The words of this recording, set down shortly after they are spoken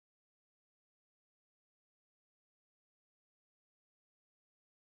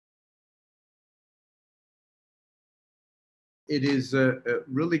It is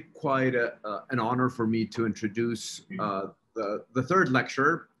really quite an honor for me to introduce the third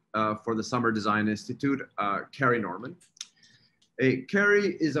lecturer for the Summer Design Institute, Carrie Norman.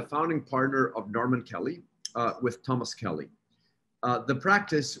 Carrie is a founding partner of Norman Kelly with Thomas Kelly. The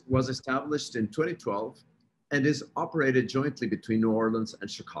practice was established in 2012 and is operated jointly between New Orleans and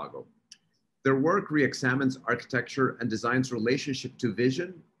Chicago. Their work re-examines architecture and design's relationship to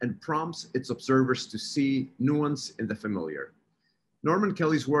vision and prompts its observers to see nuance in the familiar. Norman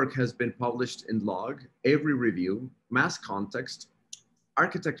Kelly's work has been published in Log, Avery Review, Mass Context,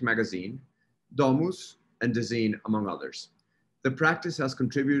 Architect Magazine, Domus, and Design, among others. The practice has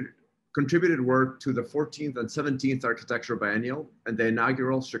contributed work to the 14th and 17th Architecture Biennial and the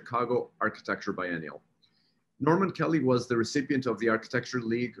inaugural Chicago Architecture Biennial. Norman Kelly was the recipient of the Architecture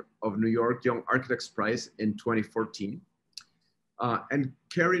League of New York Young Architects Prize in 2014. And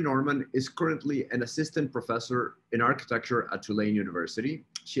Carrie Norman is currently an assistant professor in architecture at Tulane University.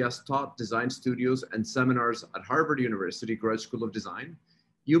 She has taught design studios and seminars at Harvard University Graduate School of Design,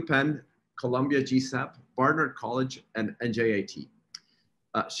 UPenn, Columbia GSAPP, Barnard College, and NJIT.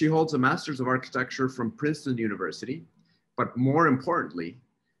 She holds a Master's of Architecture from Princeton University, but more importantly,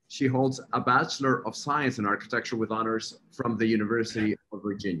 she holds a Bachelor of Science in Architecture with honors from the University of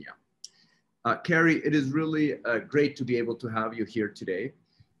Virginia. Carrie, it is really great to be able to have you here today,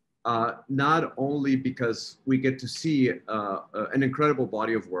 not only because we get to see an incredible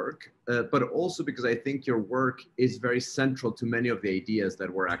body of work, but also because I think your work is very central to many of the ideas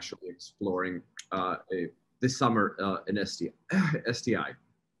that we're actually exploring this summer in STI.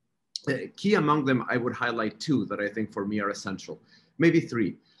 Key among them, I would highlight two that I think for me are essential, maybe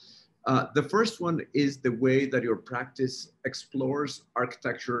three. The first one is the way that your practice explores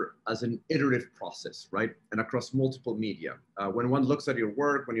architecture as an iterative process, right? And across multiple media. When one looks at your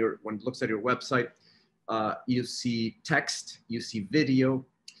work, when one looks at your website, you see text, you see video,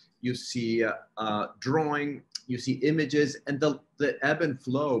 you see drawing, you see images, and the ebb and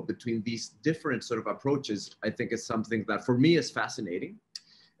flow between these different sort of approaches, I think is something that for me is fascinating.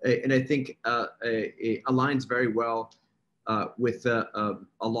 And I think it aligns very well with a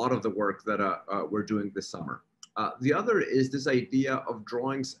lot of the work that we're doing this summer. The other is this idea of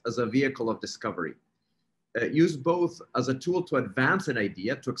drawings as a vehicle of discovery. Used both as a tool to advance an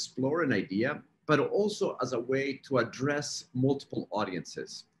idea, to explore an idea, but also as a way to address multiple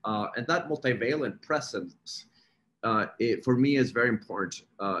audiences. And that multivalent presence, for me, is very important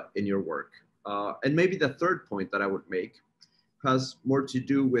in your work. And maybe the third point that I would make has more to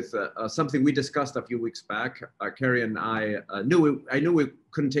do with something we discussed a few weeks back. Carrie and I knew we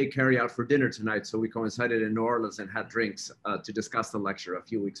couldn't take Carrie out for dinner tonight, so we coincided in New Orleans and had drinks to discuss the lecture a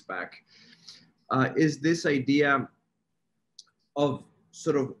few weeks back. Is this idea of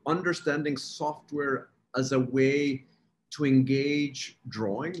sort of understanding software as a way to engage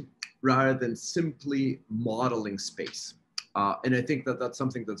drawing rather than simply modeling space. And I think that that's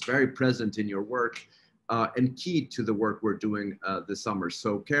something that's very present in your work. And key to the work we're doing this summer.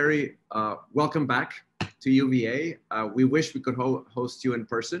 So Carrie, welcome back to UVA. We wish we could host you in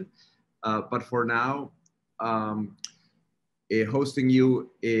person, but for now, hosting you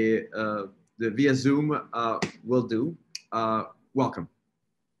via Zoom will do. Welcome.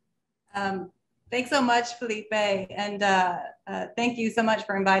 Thanks so much, Felipe, and thank you so much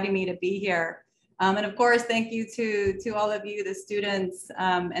for inviting me to be here. And of course, thank you to all of you, the students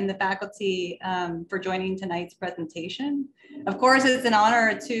and the faculty for joining tonight's presentation. Of course, it's an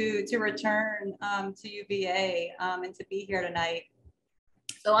honor to return to UVA and to be here tonight.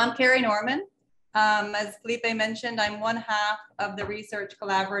 So I'm Carrie Norman. As Felipe mentioned, I'm one half of the research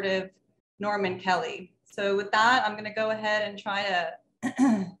collaborative Norman Kelly. So with that, I'm gonna go ahead and try to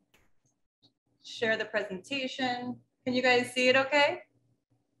share the presentation. Can you guys see it okay?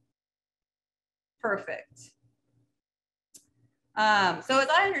 Perfect. So as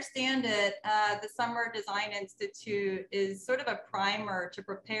I understand it, the Summer Design Institute is sort of a primer to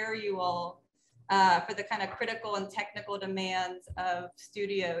prepare you all for the kind of critical and technical demands of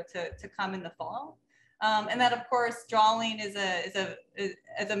studio to come in the fall. And that, of course, drawing as a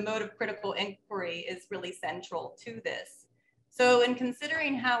mode of critical inquiry is really central to this. So in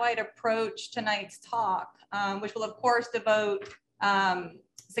considering how I'd approach tonight's talk, which will, of course, devote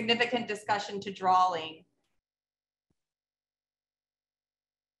significant discussion to drawing,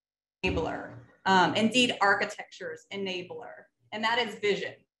 enabler, indeed architecture's enabler, and that is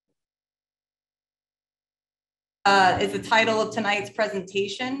vision. Is the title of tonight's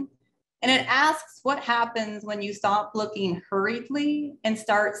presentation, and it asks what happens when you stop looking hurriedly and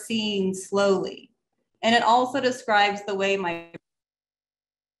start seeing slowly. And it also describes the way my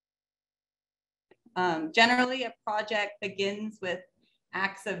Generally, a project begins with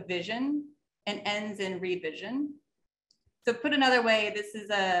acts of vision and ends in revision. So put another way, this is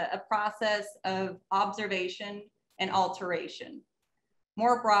a process of observation and alteration.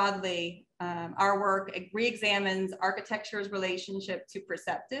 More broadly, our work re-examines architecture's relationship to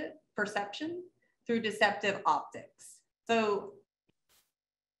perception through deceptive optics. So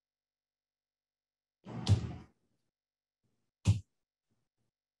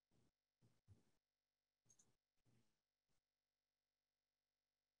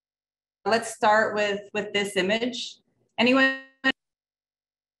let's start with this image. Anyone?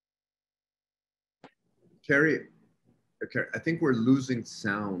 Carrie, I think we're losing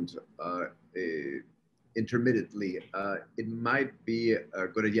sound intermittently. It might be a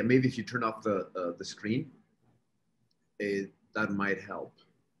good idea. Maybe if you turn off the screen, that might help.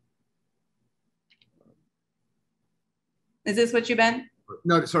 Is this what you meant?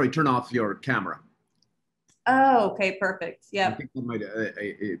 No, sorry, turn off your camera. Oh, okay, perfect. Yeah. I think that might,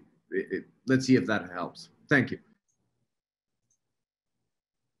 let's see if that helps. Thank you.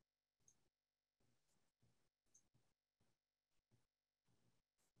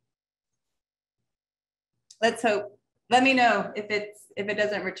 Let's hope. Let me know if it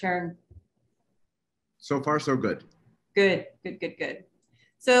doesn't return. So far, so good. Good, good, good, good.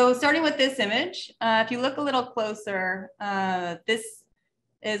 So starting with this image, if you look a little closer, this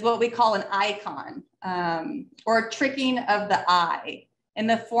is what we call an icon, or tricking of the eye in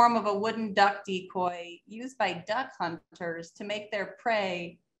the form of a wooden duck decoy used by duck hunters to make their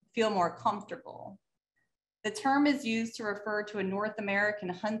prey feel more comfortable. The term is used to refer to a North American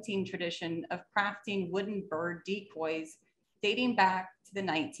hunting tradition of crafting wooden bird decoys dating back to the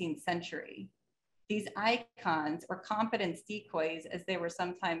 19th century. These icons, or competence decoys, as they were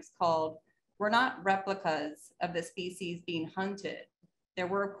sometimes called, were not replicas of the species being hunted. There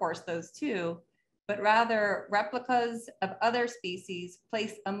were, of course, those too, but rather replicas of other species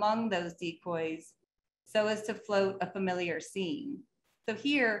placed among those decoys so as to float a familiar scene. So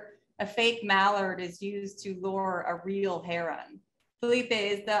here, a fake mallard is used to lure a real heron. Felipe,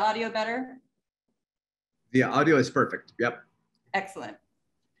 is the audio better? The audio is perfect, yep. Excellent.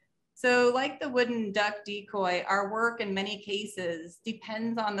 So like the wooden duck decoy, our work in many cases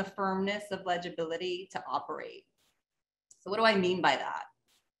depends on the firmness of legibility to operate. So what do I mean by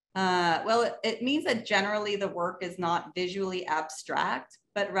that? Well, it means that generally the work is not visually abstract,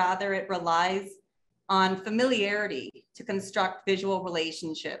 but rather it relies on familiarity to construct visual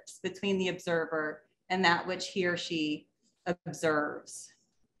relationships between the observer and that which he or she observes.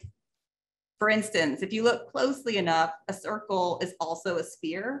 For instance, if you look closely enough, a circle is also a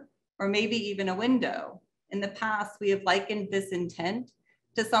sphere, or maybe even a window. In the past, we have likened this intent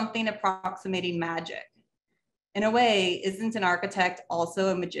to something approximating magic. In a way, isn't an architect also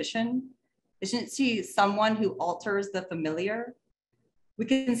a magician? Isn't she someone who alters the familiar? We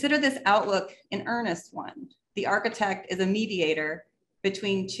consider this outlook an earnest one. The architect is a mediator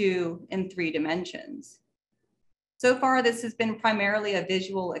between 2 and 3 dimensions. So far, this has been primarily a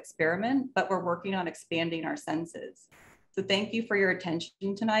visual experiment, but we're working on expanding our senses. So thank you for your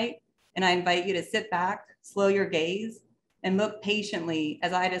attention tonight. And I invite you to sit back, slow your gaze, and look patiently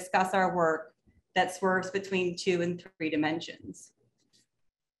as I discuss our work that swerves between 2 and 3 dimensions.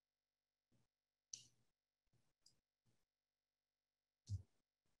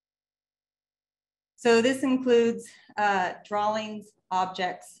 So this includes drawings,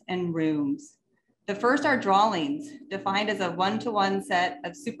 objects, and rooms. The first are drawings, defined as a one-to-one set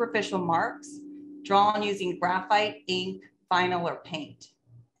of superficial marks drawn using graphite, ink, vinyl, or paint.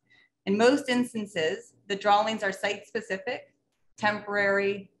 In most instances, the drawings are site-specific,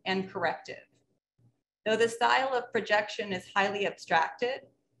 temporary, and corrective. Though the style of projection is highly abstracted,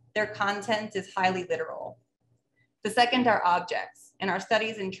 their content is highly literal. The second are objects and our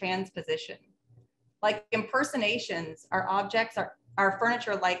studies in transposition. Like impersonations, our objects are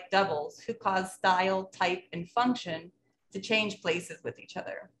furniture-like doubles who cause style, type, and function to change places with each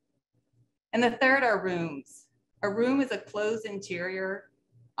other. And the third are rooms. A room is a closed interior,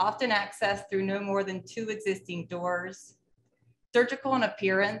 often accessed through no more than 2 existing doors. Surgical in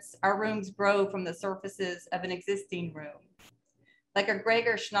appearance, our rooms grow from the surfaces of an existing room. Like a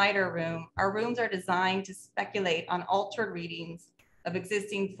Gregor Schneider room, our rooms are designed to speculate on altered readings of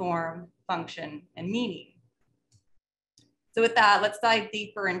existing form, function, and meaning. So with that, let's dive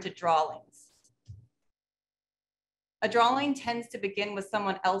deeper into drawings. A drawing tends to begin with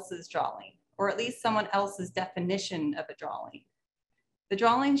someone else's drawing, or at least someone else's definition of a drawing. The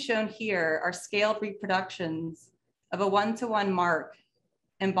drawings shown here are scaled reproductions of a one-to-one mark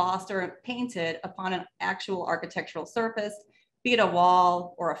embossed or painted upon an actual architectural surface be it a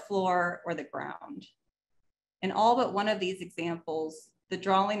wall or a floor or the ground. In all but one of these examples, the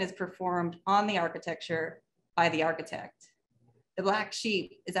drawing is performed on the architecture by the architect. The black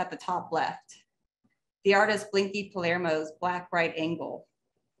sheep is at the top left. The artist Blinky Palermo's black right angle.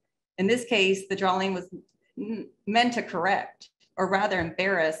 In this case, the drawing was meant to correct, or rather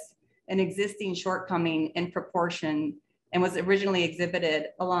embarrass, an existing shortcoming in proportion and was originally exhibited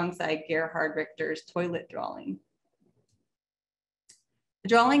alongside Gerhard Richter's toilet drawing. The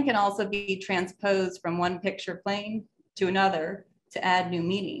drawing can also be transposed from one picture plane to another to add new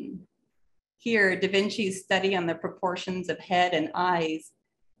meaning. Here, Da Vinci's study on the proportions of head and eyes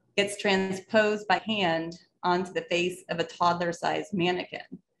gets transposed by hand onto the face of a toddler-sized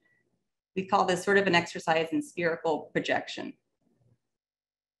mannequin. We call this sort of an exercise in spherical projection.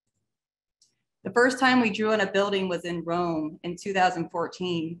 The first time we drew on a building was in Rome in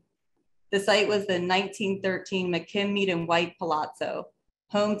 2014. The site was the 1913 McKim Mead and White Palazzo,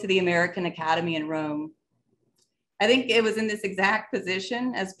 home to the American Academy in Rome. I think it was in this exact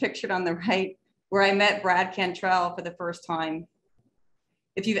position, as pictured on the right, where I met Brad Cantrell for the first time.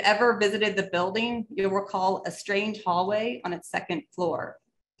 If you've ever visited the building, you'll recall a strange hallway on its second floor.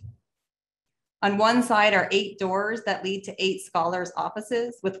 On one side are 8 doors that lead to 8 scholars'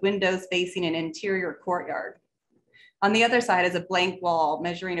 offices with windows facing an interior courtyard. On the other side is a blank wall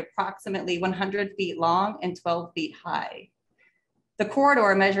measuring approximately 100 feet long and 12 feet high. The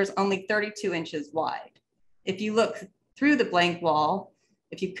corridor measures only 32 inches wide. If you look through the blank wall,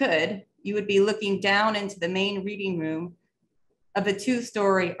 if you could, you would be looking down into the main reading room of the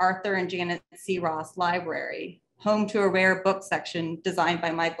 2-story Arthur and Janet C. Ross Library, home to a rare book section designed by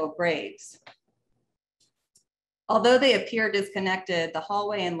Michael Graves. Although they appear disconnected, the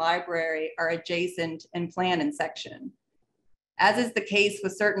hallway and library are adjacent in plan and section. As is the case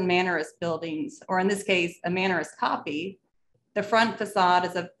with certain Mannerist buildings, or in this case, a Mannerist copy, the front facade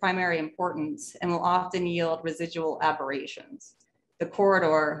is of primary importance and will often yield residual aberrations. The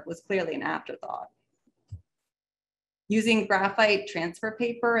corridor was clearly an afterthought. Using graphite transfer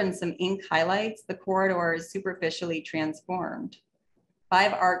paper and some ink highlights, the corridor is superficially transformed.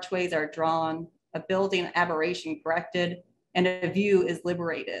 5 archways are drawn, a building aberration corrected, and a view is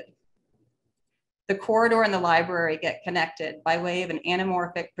liberated. The corridor and the library get connected by way of an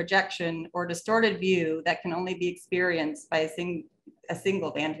anamorphic projection or distorted view that can only be experienced by a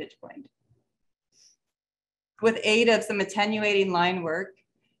single vantage point. With aid of some attenuating line work,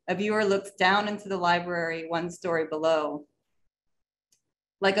 a viewer looks down into the library 1 story below.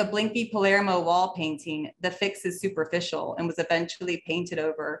 Like a Blinky Palermo wall painting, the fix is superficial and was eventually painted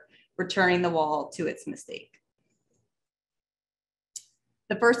over, returning the wall to its mistake.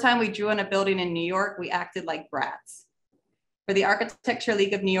 The first time we drew on a building in New York, we acted like brats. For the Architecture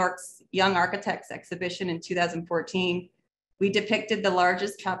League of New York's Young Architects exhibition in 2014, we depicted the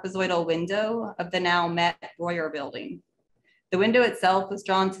largest trapezoidal window of the now Met Breuer building. The window itself was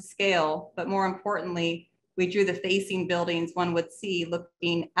drawn to scale, but more importantly, we drew the facing buildings one would see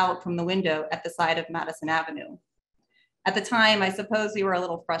looking out from the window at the side of Madison Avenue. At the time, I suppose we were a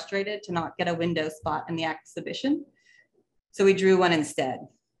little frustrated to not get a window spot in the exhibition, so we drew one instead.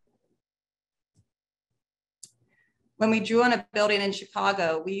 When we drew on a building in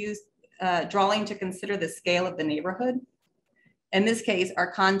Chicago, we used drawing to consider the scale of the neighborhood. In this case,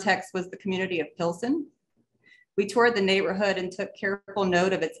 our context was the community of Pilsen. We toured the neighborhood and took careful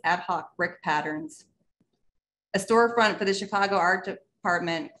note of its ad hoc brick patterns. A storefront for the Chicago Art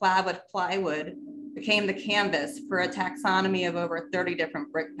Department, clad with plywood, became the canvas for a taxonomy of over 30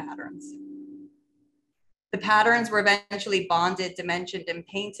 different brick patterns. The patterns were eventually bonded, dimensioned, and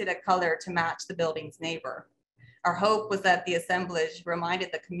painted a color to match the building's neighbor. Our hope was that the assemblage reminded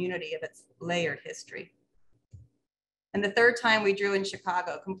the community of its layered history. And the third time we drew in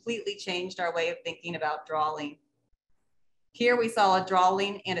Chicago completely changed our way of thinking about drawing. Here we saw a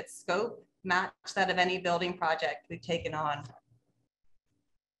drawing and its scope match that of any building project we've taken on.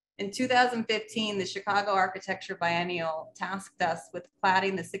 In 2015, the Chicago Architecture Biennial tasked us with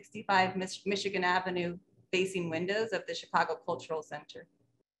cladding the 65 Michigan Avenue facing windows of the Chicago Cultural Center.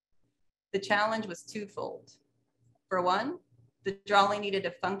 The challenge was twofold. For one, the drawing needed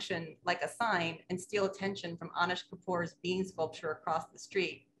to function like a sign and steal attention from Anish Kapoor's bean sculpture across the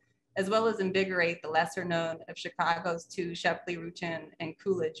street, as well as invigorate the lesser known of Chicago's 2 Shepley-Rutan and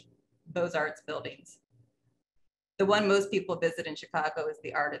Coolidge Beaux-Arts buildings. The one most people visit in Chicago is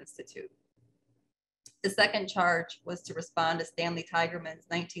the Art Institute. The second charge was to respond to Stanley Tigerman's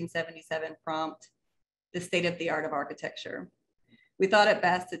 1977 prompt, The State of the Art of Architecture. We thought it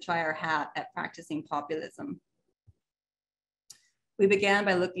best to try our hat at practicing populism. We began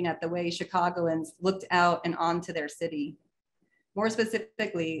by looking at the way Chicagoans looked out and onto their city. More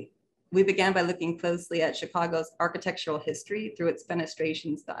specifically, we began by looking closely at Chicago's architectural history through its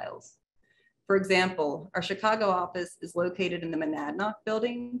fenestration styles. For example, our Chicago office is located in the Monadnock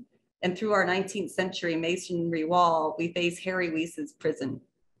building, and through our 19th century masonry wall, we face Harry Weiss's prison.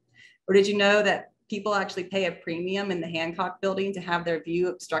 Or did you know that people actually pay a premium in the Hancock building to have their view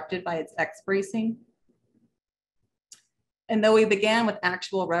obstructed by its X-bracing? And though we began with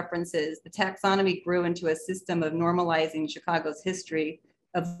actual references, the taxonomy grew into a system of normalizing Chicago's history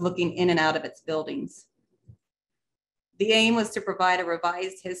of looking in and out of its buildings. The aim was to provide a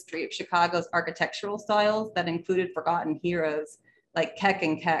revised history of Chicago's architectural styles that included forgotten heroes like Keck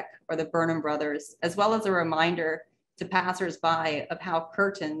and Keck or the Burnham brothers, as well as a reminder to passersby of how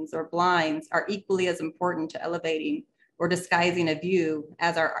curtains or blinds are equally as important to elevating or disguising a view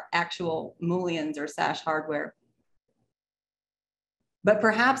as our actual mullions or sash hardware. But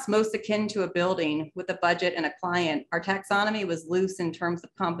perhaps most akin to a building with a budget and a client, our taxonomy was loose in terms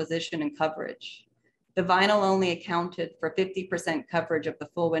of composition and coverage. The vinyl only accounted for 50% coverage of the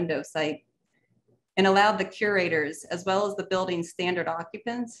full window site and allowed the curators, as well as the building's standard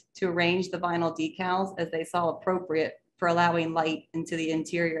occupants, to arrange the vinyl decals as they saw appropriate for allowing light into the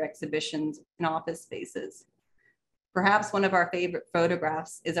interior exhibitions and office spaces. Perhaps one of our favorite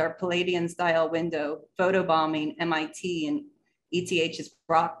photographs is our Palladian style window, photobombing MIT and ETH's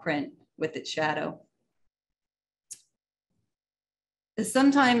rock print with its shadow.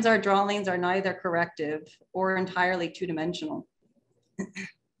 Sometimes our drawings are neither corrective or entirely two-dimensional.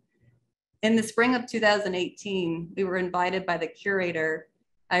 In the spring of 2018, we were invited by the curator,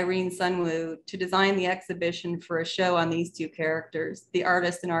 Irene Sunwoo, to design the exhibition for a show on these two characters, the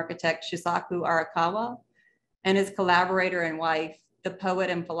artist and architect Shisaku Arakawa and his collaborator and wife, the poet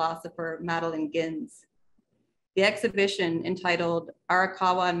and philosopher Madeline Gins. The exhibition, entitled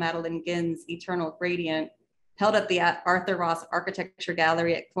Arakawa and Madeline Gins' Eternal Gradient, held at the Arthur Ross Architecture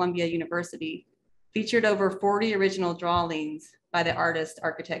Gallery at Columbia University, featured over 40 original drawings by the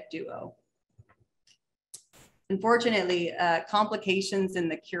artist-architect duo. Unfortunately, complications in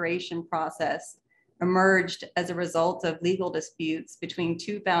the curation process emerged as a result of legal disputes between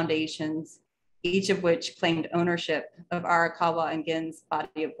two foundations, each of which claimed ownership of Arakawa and Gins'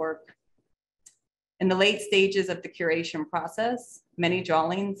 body of work. In the late stages of the curation process, many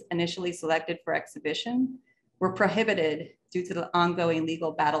drawings initially selected for exhibition were prohibited due to the ongoing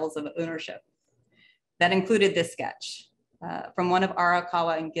legal battles of ownership. That included this sketch from one of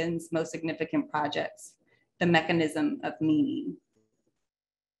Arakawa and Gins' most significant projects, The Mechanism of Meaning.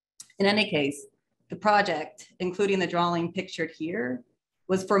 In any case, the project, including the drawing pictured here,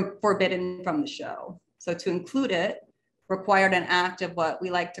 was forbidden from the show. So to include it required an act of what we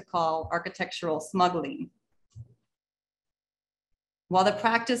like to call architectural smuggling. While the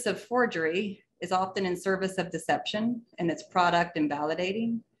practice of forgery is often in service of deception and its product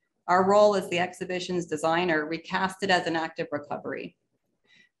invalidating, our role as the exhibition's designer recast it as an act of recovery.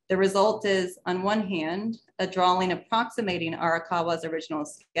 The result is, on one hand, a drawing approximating Arakawa's original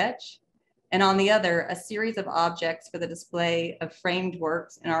sketch, and on the other, a series of objects for the display of framed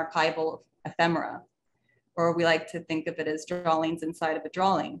works and archival ephemera, or we like to think of it as drawings inside of a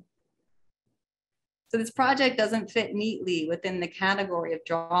drawing. So this project doesn't fit neatly within the category of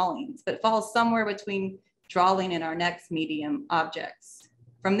drawings, but falls somewhere between drawing and our next medium, objects.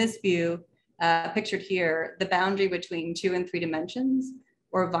 From this view, pictured here, the boundary between 2 and 3 dimensions,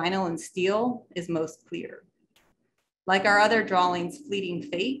 or vinyl and steel, is most clear. Like our other drawings, Fleeting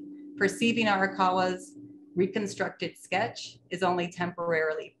Fate, perceiving Arakawa's reconstructed sketch is only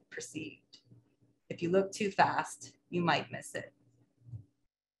temporarily perceived. If you look too fast, you might miss it.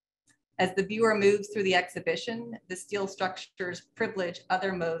 As the viewer moves through the exhibition, the steel structures privilege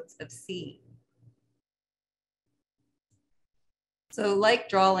other modes of seeing. So like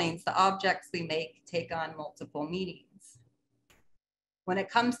drawings, the objects we make take on multiple meanings. When it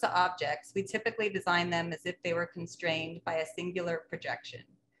comes to objects, we typically design them as if they were constrained by a singular projection,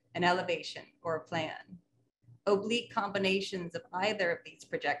 an elevation, or a plan. Oblique combinations of either of these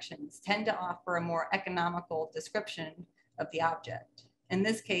projections tend to offer a more economical description of the object. In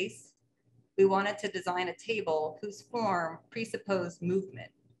this case, we wanted to design a table whose form presupposed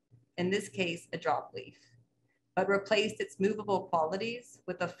movement, in this case, a drop leaf, but replaced its movable qualities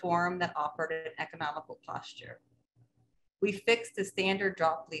with a form that offered an economical posture. We fixed the standard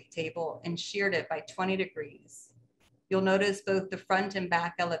drop leaf table and sheared it by 20 degrees. You'll notice both the front and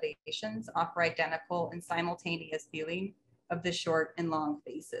back elevations offer identical and simultaneous viewing of the short and long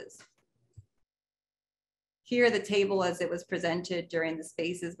faces. Here, the table as it was presented during the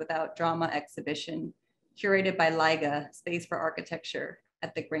Spaces Without Drama exhibition, curated by Liga, Space for Architecture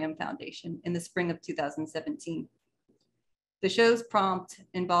at the Graham Foundation in the spring of 2017. The show's prompt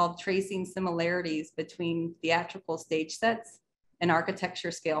involved tracing similarities between theatrical stage sets and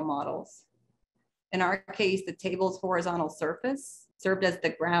architecture scale models. In our case, the table's horizontal surface served as the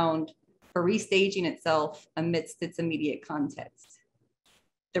ground for restaging itself amidst its immediate context.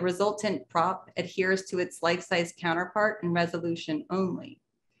 The resultant prop adheres to its life-size counterpart in resolution only.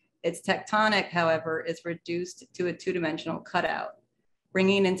 Its tectonic, however, is reduced to a two-dimensional cutout,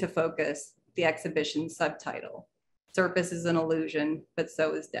 bringing into focus the exhibition's subtitle. Surface is an illusion, but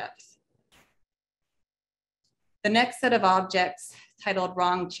so is depth. The next set of objects, titled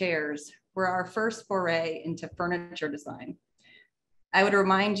Wrong Chairs, were our first foray into furniture design. I would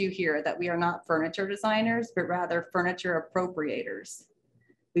remind you here that we are not furniture designers, but rather furniture appropriators.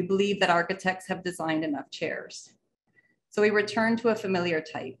 We believe that architects have designed enough chairs. So we return to a familiar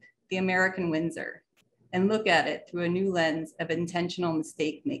type, the American Windsor, and look at it through a new lens of intentional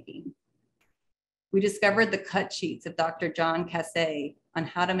mistake making. We discovered the cut sheets of Dr. John Cassay on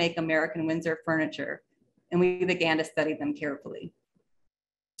how to make American Windsor furniture, and we began to study them carefully.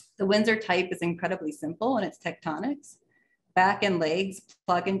 The Windsor type is incredibly simple in its tectonics. Back and legs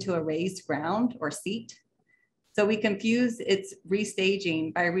plug into a raised ground or seat. So we confuse its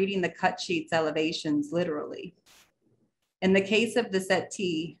restaging by reading the cut sheet's elevations literally. In the case of the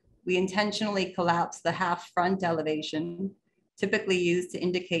settee, we intentionally collapse the half front elevation, typically used to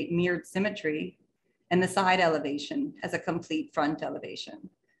indicate mirrored symmetry, and the side elevation as a complete front elevation.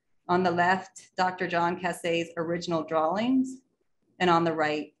 On the left, Dr. John Cassay's original drawings, and on the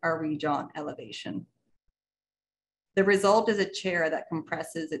right, our redrawn elevation. The result is a chair that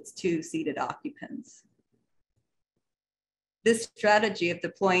compresses its two seated occupants. This strategy of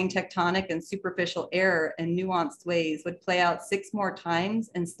deploying tectonic and superficial error in nuanced ways would play out 6 more times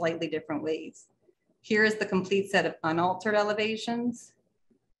in slightly different ways. Here is the complete set of unaltered elevations,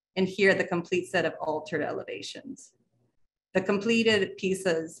 and here the complete set of altered elevations. The completed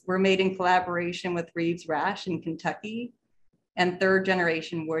pieces were made in collaboration with Reeves Rash in Kentucky and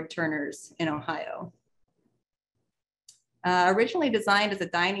third-generation wood turners in Ohio. Originally designed as a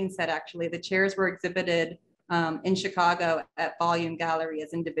dining set, actually, the chairs were exhibited in Chicago at Volume Gallery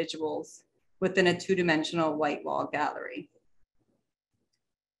as individuals within a two-dimensional white wall gallery.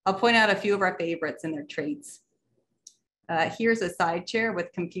 I'll point out a few of our favorites and their traits. Here's a side chair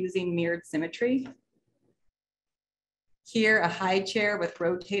with confusing mirrored symmetry. Here, a high chair with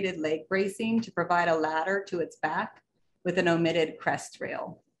rotated leg bracing to provide a ladder to its back with an omitted crest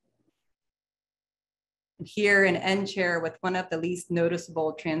rail. And here, an end chair with one of the least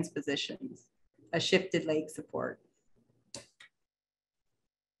noticeable transpositions, a shifted leg support.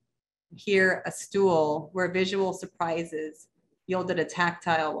 Here, a stool where visual surprises yielded a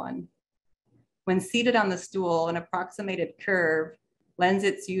tactile one. When seated on the stool, an approximated curve lends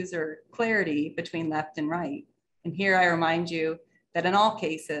its user clarity between left and right. And here I remind you that in all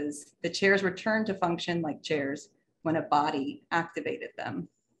cases, the chairs returned to function like chairs when a body activated them.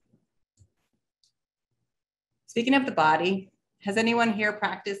 Speaking of the body, has anyone here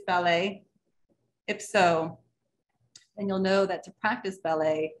practiced ballet? If so, then you'll know that to practice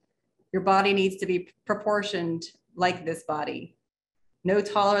ballet, your body needs to be proportioned like this body. No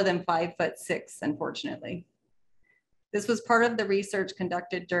taller than 5'6", unfortunately. This was part of the research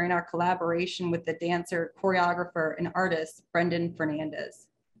conducted during our collaboration with the dancer, choreographer, and artist, Brendan Fernandez.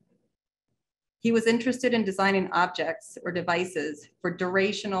 He was interested in designing objects or devices for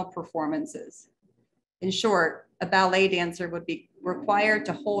durational performances. In short, a ballet dancer would be required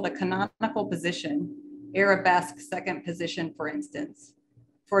to hold a canonical position, arabesque second position, for instance,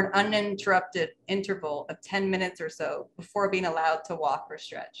 for an uninterrupted interval of 10 minutes or so before being allowed to walk or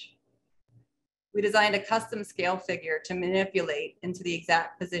stretch. We designed a custom scale figure to manipulate into the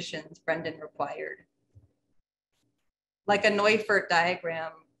exact positions Brendan required. Like a Neufert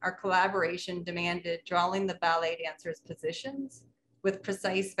diagram, our collaboration demanded drawing the ballet dancer's positions with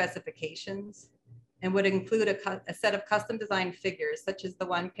precise specifications and would include a set of custom designed figures, such as the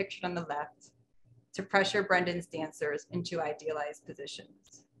one pictured on the left, to pressure Brendan's dancers into idealized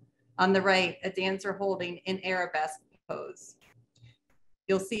positions. On the right, a dancer holding an arabesque pose.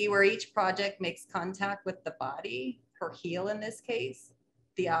 You'll see where each project makes contact with the body, her heel in this case,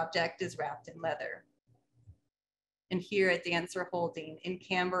 the object is wrapped in leather. And here, a dancer holding in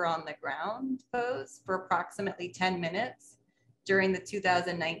camber on the ground pose for approximately 10 minutes during the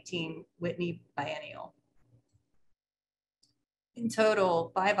 2019 Whitney Biennial. In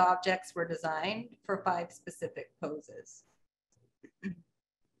total, 5 objects were designed for 5 specific poses.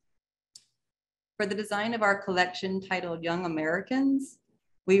 For the design of our collection titled Young Americans,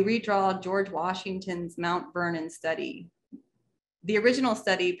 we redraw George Washington's Mount Vernon study, The original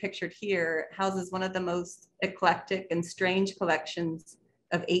study pictured here houses one of the most eclectic and strange collections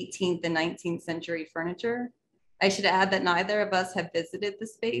of 18th and 19th century furniture. I should add that neither of us have visited the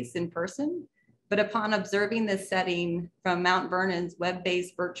space in person, but upon observing this setting from Mount Vernon's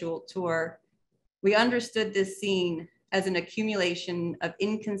web-based virtual tour, we understood this scene as an accumulation of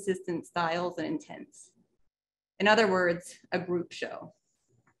inconsistent styles and intents. In other words, a group show.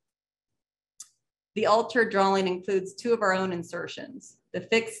 The altered drawing includes two of our own insertions: the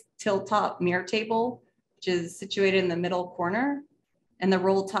fixed tilt-top mirror table, which is situated in the middle corner, and the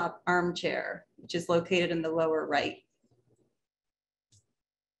roll-top armchair, which is located in the lower right.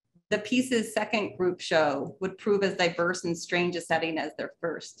 The piece's second group show would prove as diverse and strange a setting as their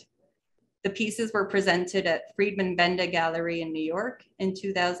first. The pieces were presented at Friedman Benda Gallery in New York in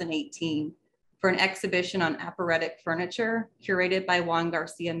 2018 for an exhibition on apparatic furniture curated by Juan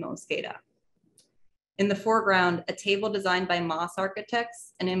Garcia Mosqueda. In the foreground, a table designed by Moss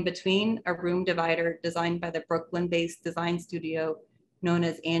Architects, and in between, a room divider designed by the Brooklyn-based design studio known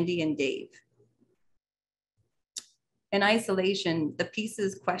as Andy and Dave. In isolation, the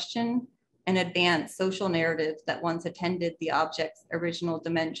pieces question and advance social narratives that once attended the object's original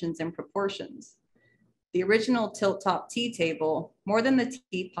dimensions and proportions. The original tilt-top tea table, more than the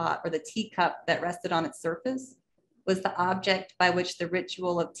teapot or the teacup that rested on its surface, was the object by which the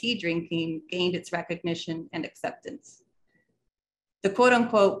ritual of tea drinking gained its recognition and acceptance. The quote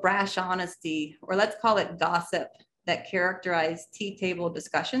unquote brash honesty, or let's call it gossip, that characterized tea table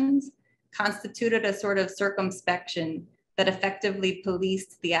discussions constituted a sort of circumspection that effectively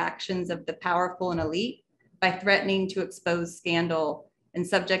policed the actions of the powerful and elite by threatening to expose scandal and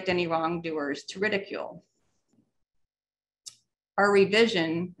subject any wrongdoers to ridicule. Our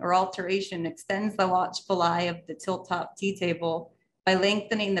revision or alteration extends the watchful eye of the tilt-top tea table by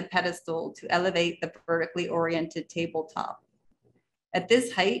lengthening the pedestal to elevate the vertically oriented tabletop. At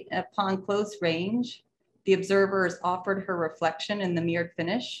this height, upon close range, the observer is offered her reflection in the mirrored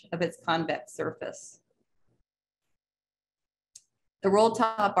finish of its convex surface. The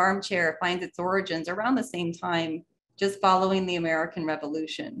roll-top armchair finds its origins around the same time, just following the American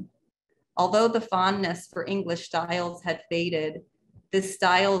Revolution. Although the fondness for English styles had faded, this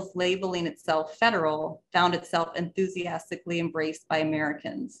style's labeling itself federal found itself enthusiastically embraced by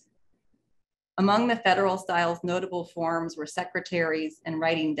Americans. Among the federal style's notable forms were secretaries and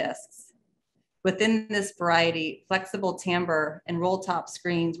writing desks. Within this variety, flexible timbre and roll-top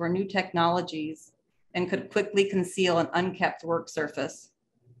screens were new technologies and could quickly conceal an unkept work surface.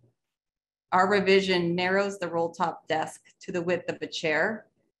 Our revision narrows the roll-top desk to the width of a chair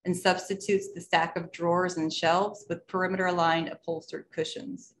and substitutes the stack of drawers and shelves with perimeter-aligned upholstered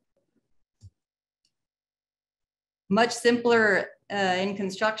cushions. Much simpler in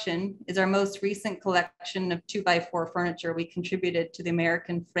construction is our most recent collection of 2x4 furniture we contributed to the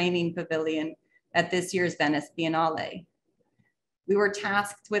American Framing Pavilion at this year's Venice Biennale. We were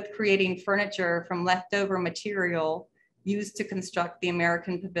tasked with creating furniture from leftover material used to construct the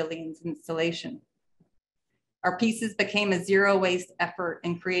American Pavilion's installation. Our pieces became a zero waste effort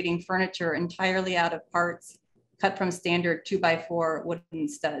in creating furniture entirely out of parts cut from standard 2x4 wooden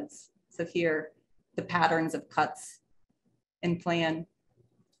studs. So here, the patterns of cuts in plan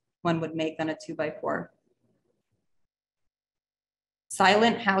one would make on a 2x4.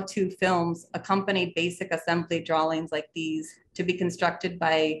 Silent how-to films accompanied basic assembly drawings like these to be constructed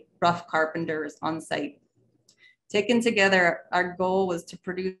by rough carpenters on site. Taken together, our goal was to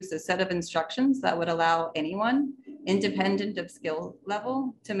produce a set of instructions that would allow anyone, independent of skill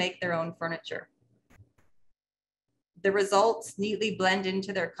level, to make their own furniture. The results neatly blend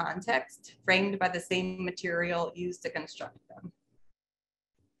into their context, framed by the same material used to construct them.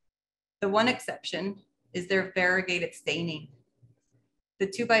 The one exception is their variegated staining. The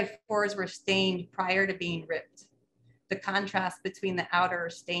 2x4s were stained prior to being ripped. The contrast between the outer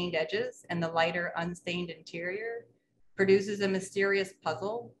stained edges and the lighter unstained interior produces a mysterious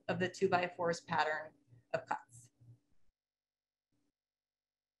puzzle of the 2x4's pattern of cuts.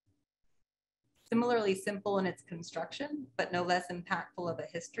 Similarly simple in its construction, but no less impactful of a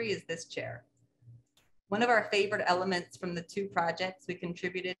history, is this chair. One of our favorite elements from the two projects we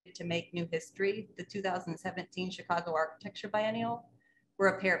contributed to make new history, the 2017 Chicago Architecture Biennial, were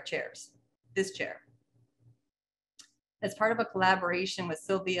a pair of chairs, this chair. As part of a collaboration with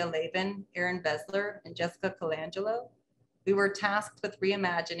Sylvia Lavin, Aaron Besler, and Jessica Colangelo, we were tasked with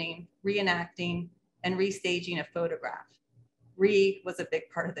reimagining, reenacting, and restaging a photograph. Was a big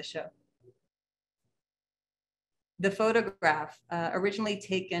part of the show. The photograph, originally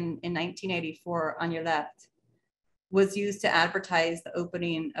taken in 1984 on your left, was used to advertise the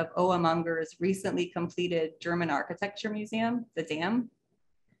opening of O.M. Unger's recently completed German Architecture Museum, the DAM.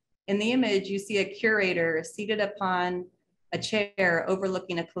 In the image, you see a curator seated upon a chair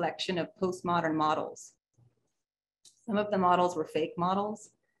overlooking a collection of postmodern models. Some of the models were fake models,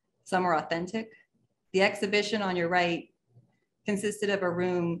 some are authentic. The exhibition on your right consisted of a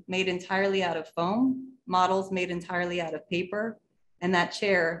room made entirely out of foam, models made entirely out of paper, and that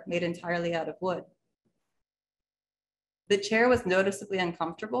chair made entirely out of wood. The chair was noticeably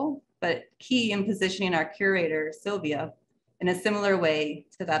uncomfortable, but key in positioning our curator, Sylvia, in a similar way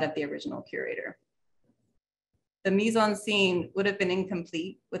to that of the original curator. The mise-en-scene would have been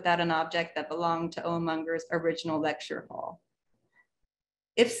incomplete without an object that belonged to O.M. Unger's original lecture hall.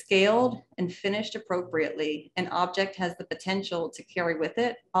 If scaled and finished appropriately, an object has the potential to carry with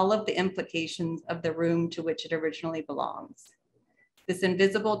it all of the implications of the room to which it originally belongs. This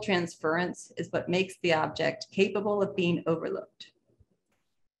invisible transference is what makes the object capable of being overlooked.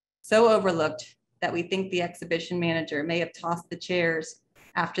 So overlooked that we think the exhibition manager may have tossed the chairs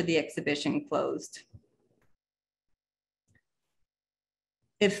after the exhibition closed.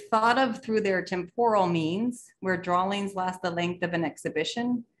 If thought of through their temporal means, where drawings last the length of an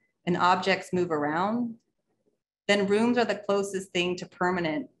exhibition and objects move around, then rooms are the closest thing to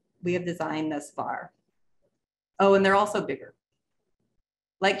permanent we have designed thus far. Oh, and they're also bigger.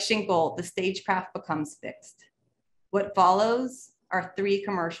 Like Schinkel, the stagecraft becomes fixed. What follows are 3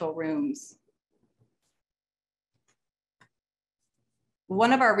 commercial rooms.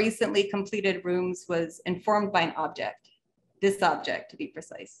 One of our recently completed rooms was informed by an object, this object to be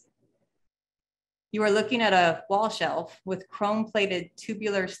precise. You are looking at a wall shelf with chrome-plated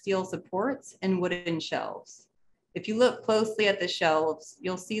tubular steel supports and wooden shelves. If you look closely at the shelves,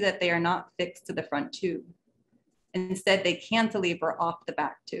 you'll see that they are not fixed to the front tube. Instead, they cantilever off the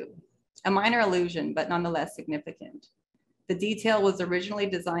back tube. A minor illusion, but nonetheless significant. The detail was originally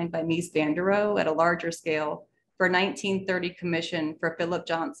designed by Mies van der Rohe at a larger scale for a 1930 commission for Philip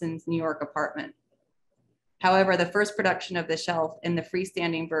Johnson's New York apartment. However, the first production of the shelf in the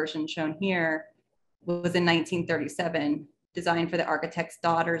freestanding version shown here was in 1937, designed for the architect's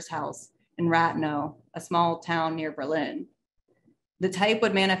daughter's house in Rathenow, a small town near Berlin. The type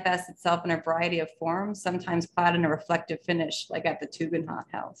would manifest itself in a variety of forms, sometimes clad in a reflective finish, like at the Tugendhat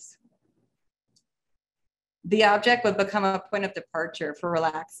house. The object would become a point of departure for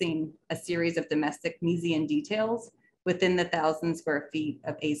relaxing a series of domestic Miesian details within the 1,000 square feet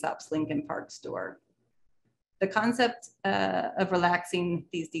of Aesop's Lincoln Park store. The concept of relaxing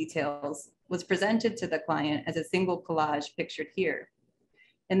these details was presented to the client as a single collage pictured here.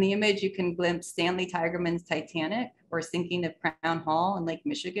 In the image, you can glimpse Stanley Tigerman's Titanic or Sinking of Crown Hall in Lake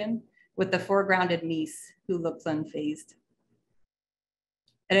Michigan with the foregrounded Mies who looks unfazed.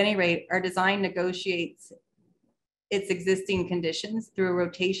 At any rate, our design negotiates its existing conditions through a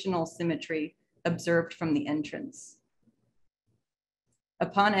rotational symmetry observed from the entrance.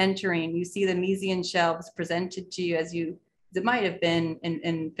 Upon entering, you see the Miesian shelves presented to you as it might have been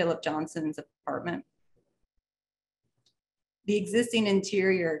in Philip Johnson's apartment. The existing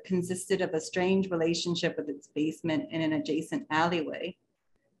interior consisted of a strange relationship with its basement and an adjacent alleyway.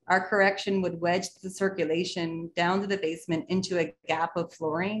 Our correction would wedge the circulation down to the basement into a gap of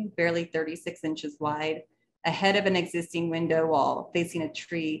flooring, barely 36 inches wide, ahead of an existing window wall facing a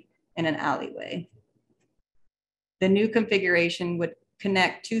tree in an alleyway. The new configuration would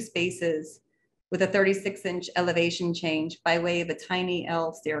connect 2 spaces with a 36-inch elevation change by way of a tiny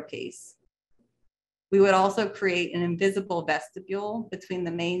L staircase. We would also create an invisible vestibule between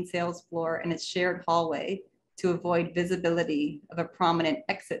the main sales floor and its shared hallway to avoid visibility of a prominent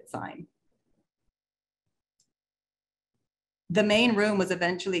exit sign. The main room was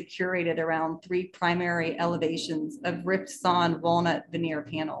eventually curated around 3 primary elevations of ripped sawn walnut veneer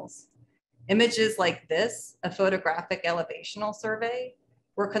panels. Images like this, a photographic elevational survey,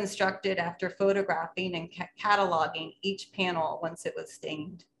 were constructed after photographing and cataloging each panel once it was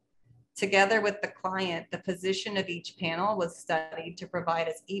stained. Together with the client, the position of each panel was studied to provide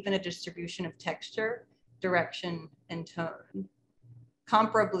as even a distribution of texture, direction, and tone.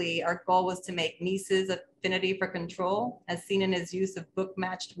 Comparably, our goal was to make Mies's affinity for control, as seen in his use of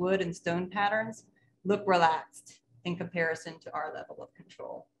book-matched wood and stone patterns, look relaxed in comparison to our level of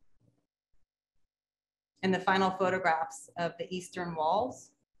control. And the final photographs of the eastern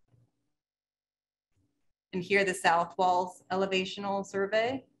walls. And here the south wall's elevational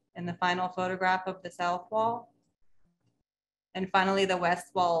survey, and the final photograph of the south wall. And finally, the west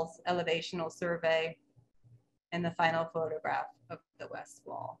wall's elevational survey, and the final photograph of the west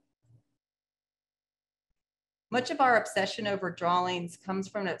wall. Much of our obsession over drawings comes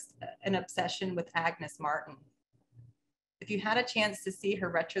from an obsession with Agnes Martin. if you had a chance to see her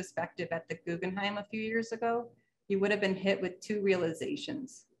retrospective at the Guggenheim a few years ago, you would have been hit with two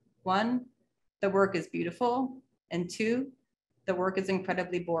realizations. One, the work is beautiful, and two, the work is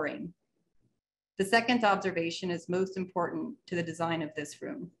incredibly boring. The second observation is most important to the design of this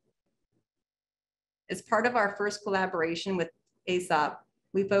room. As part of our first collaboration with ASOP,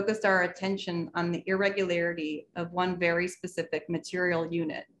 we focused our attention on the irregularity of one very specific material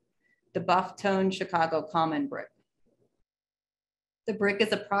unit, the buff-toned Chicago common brick. The brick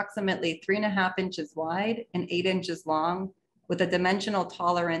is approximately 3.5 inches wide and 8 inches long, with a dimensional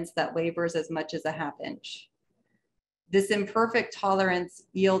tolerance that wavers as much as a 1/2 inch. This imperfect tolerance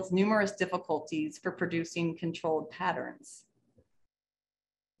yields numerous difficulties for producing controlled patterns.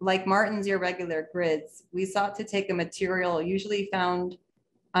 Like Martin's irregular grids, we sought to take a material usually found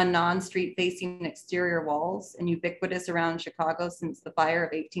on non-street facing exterior walls and ubiquitous around Chicago since the fire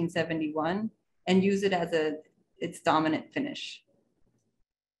of 1871 and use it as its dominant finish.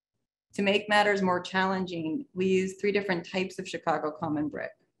 To make matters more challenging, we use 3 different types of Chicago common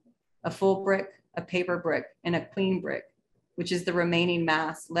brick: a full brick, a paper brick, and a queen brick, which is the remaining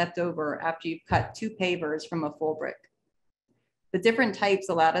mass left over after you've cut 2 pavers from a full brick. The different types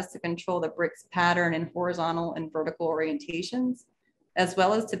allowed us to control the brick's pattern in horizontal and vertical orientations, as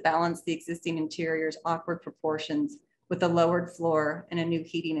well as to balance the existing interior's awkward proportions with a lowered floor and a new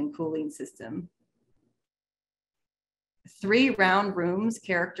heating and cooling system. 3 round rooms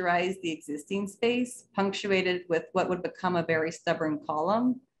characterize the existing space, punctuated with what would become a very stubborn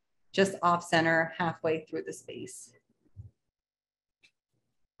column, just off center halfway through the space.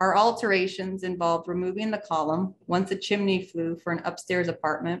 Our alterations involved removing the column once a chimney flue for an upstairs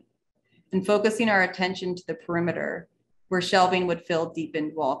apartment and focusing our attention to the perimeter where shelving would fill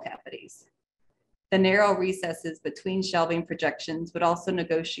deepened wall cavities. The narrow recesses between shelving projections would also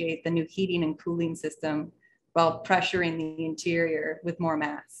negotiate the new heating and cooling system while pressuring the interior with more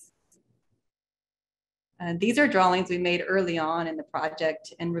mass. These are drawings we made early on in the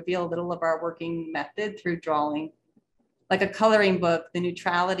project and reveal a little of our working method through drawing. Like a coloring book, the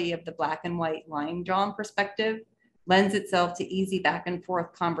neutrality of the black and white line drawn perspective lends itself to easy back and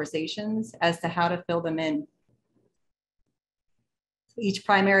forth conversations as to how to fill them in. Each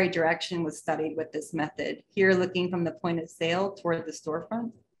primary direction was studied with this method. Here, looking from the point of sale toward the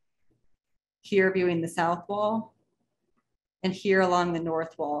storefront. Here, viewing the south wall, and here along the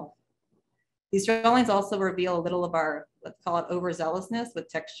north wall. These drawings also reveal a little of our, let's call it, overzealousness with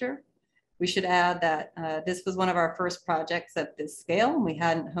texture. We should add that this was one of our first projects at this scale, and we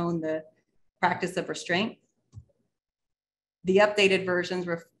hadn't honed the practice of restraint. The updated versions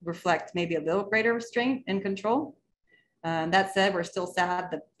reflect maybe a little greater restraint and control. That said, we're still sad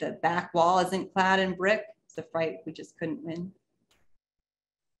that the back wall isn't clad in brick. It's a fight we just couldn't win.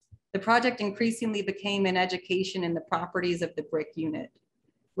 The project increasingly became an education in the properties of the brick unit.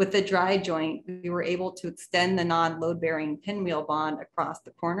 With the dry joint, we were able to extend the non-load-bearing pinwheel bond across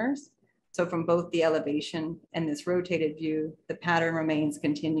the corners. So from both the elevation and this rotated view, the pattern remains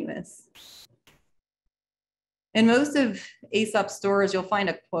continuous. In most of ASOP stores, you'll find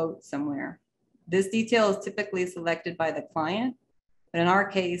a quote somewhere. This detail is typically selected by the client, but in our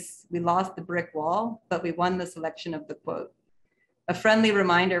case, we lost the brick wall, but we won the selection of the quote. A friendly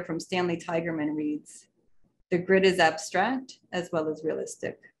reminder from Stanley Tigerman reads, "The grid is abstract as well as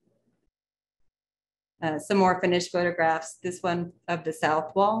realistic." Some more finished photographs, this one of the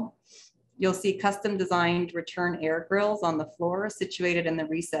south wall. You'll see custom designed return air grills on the floor situated in the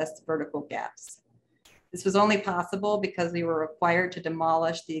recessed vertical gaps. This was only possible because we were required to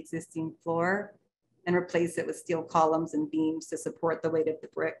demolish the existing floor and replace it with steel columns and beams to support the weight of the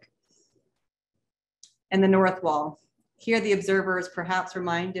brick. And the north wall. Here the observer is perhaps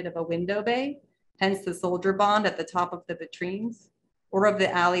reminded of a window bay, hence the soldier bond at the top of the vitrines, or of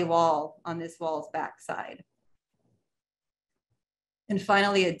the alley wall on this wall's backside. And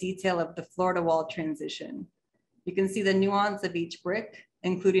finally, a detail of the floor-to-wall transition. You can see the nuance of each brick,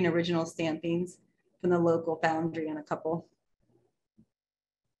 including original stampings from the local foundry and a couple.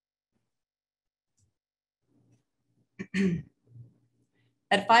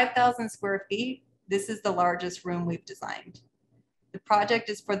 At 5,000 square feet, this is the largest room we've designed. The project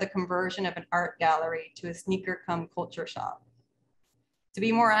is for the conversion of an art gallery to a sneaker-cum-culture shop. To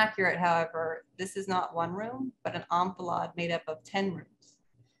be more accurate, however, this is not one room, but an enfilade made up of 10 rooms.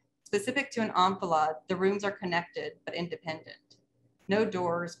 Specific to an enfilade, the rooms are connected but independent. No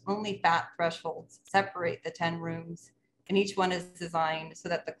doors, only fat thresholds separate the 10 rooms, and each one is designed so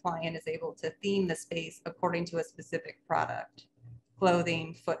that the client is able to theme the space according to a specific product: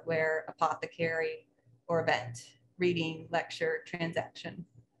 clothing, footwear, apothecary, or event, reading, lecture, transaction.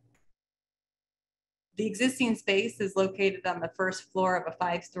 The existing space is located on the first floor of a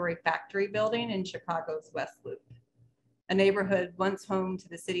 5-story factory building in Chicago's West Loop, a neighborhood once home to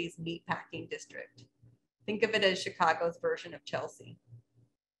the city's meatpacking district. Think of it as Chicago's version of Chelsea.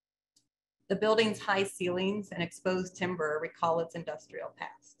 The building's high ceilings and exposed timber recall its industrial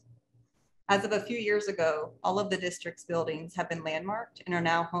past. As of a few years ago, all of the district's buildings have been landmarked and are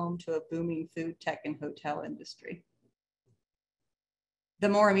now home to a booming food tech and hotel industry. The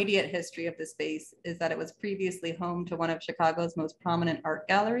more immediate history of the space is that it was previously home to one of Chicago's most prominent art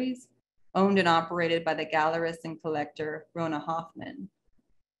galleries, owned and operated by the gallerist and collector Rona Hoffman.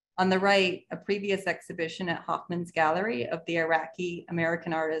 On the right, a previous exhibition at Hoffman's gallery of the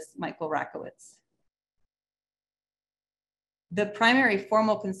Iraqi-American artist Michael Rakowitz. The primary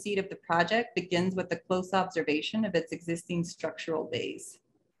formal conceit of the project begins with a close observation of its existing structural bays.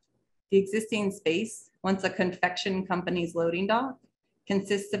 The existing space, once a confection company's loading dock,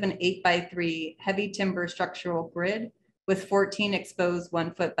 consists of an 8x3 heavy timber structural grid with 14 exposed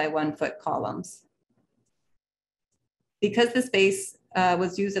 1 foot by 1 foot columns. Because the space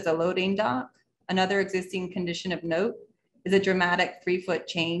was used as a loading dock, another existing condition of note is a dramatic 3-foot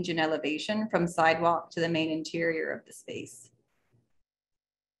change in elevation from sidewalk to the main interior of the space.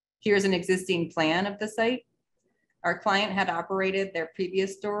 Here's an existing plan of the site. Our client had operated their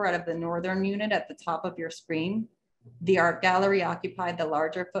previous store out of the northern unit at the top of your screen. The art gallery occupied the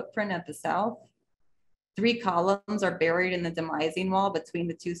larger footprint at the south. 3 columns are buried in the demising wall between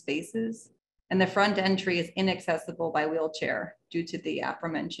the 2 spaces, and the front entry is inaccessible by wheelchair due to the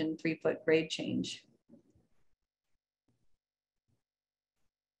aforementioned 3-foot grade change.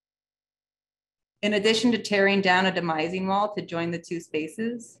 In addition to tearing down a demising wall to join the 2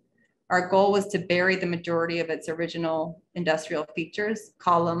 spaces, our goal was to bury the majority of its original industrial features,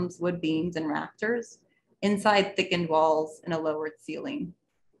 columns, wood beams, and rafters, inside thickened walls and a lowered ceiling.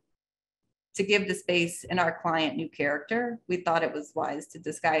 To give the space and our client new character, we thought it was wise to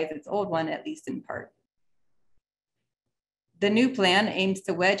disguise its old one, at least in part. The new plan aims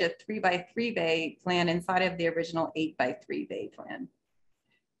to wedge a 3x3 bay plan inside of the original 8x3 bay plan.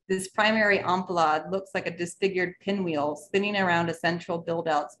 This primary enfilade looks like a disfigured pinwheel spinning around a central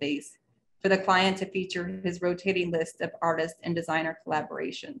build-out space for the client to feature his rotating list of artist and designer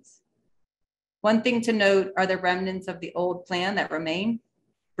collaborations. One thing to note are the remnants of the old plan that remain,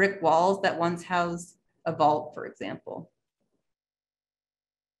 brick walls that once housed a vault, for example.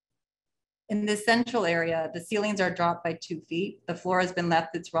 In this central area, the ceilings are dropped by 2 feet, the floor has been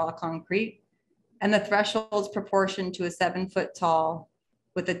left its raw concrete, and the threshold is proportioned to a 7-foot tall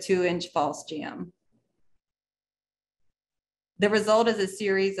with a 2-inch false jamb. The result is a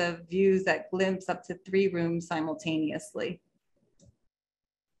series of views that glimpse up to 3 rooms simultaneously.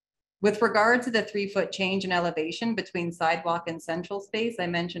 With regard to the 3-foot change in elevation between sidewalk and central space I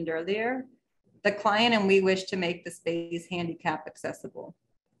mentioned earlier, the client and we wish to make the space handicap accessible.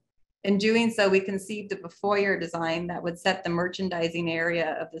 In doing so, we conceived of a foyer design that would set the merchandising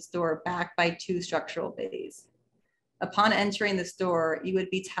area of the store back by 2 structural bays. Upon entering the store, you would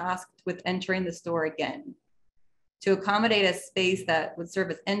be tasked with entering the store again. To accommodate a space that would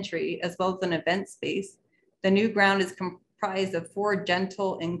serve as entry, as well as an event space, the new ground is comprised of 4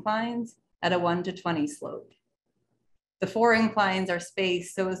 gentle inclines at a 1 to 20 slope. The 4 inclines are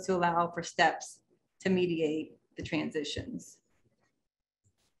spaced so as to allow for steps to mediate the transitions.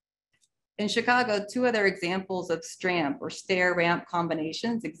 In Chicago, 2 other examples of stramp or stair ramp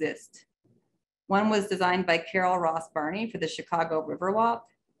combinations exist. One was designed by Carol Ross Barney for the Chicago Riverwalk,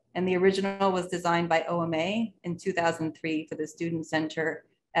 and the original was designed by OMA in 2003 for the Student Center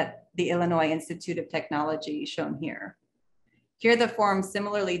at the Illinois Institute of Technology, shown here. Here, the form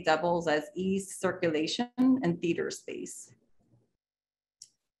similarly doubles as ease circulation and theater space.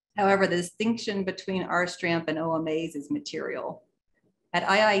 However, the distinction between our stramp and OMA's is material. At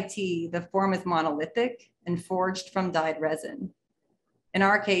IIT, the form is monolithic and forged from dyed resin. In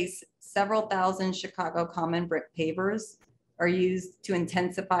our case, several thousand Chicago common brick pavers are used to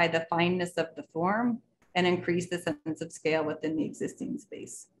intensify the fineness of the form and increase the sense of scale within the existing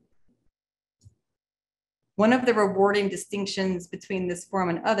space. One of the rewarding distinctions between this form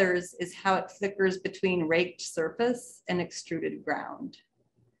and others is how it flickers between raked surface and extruded ground.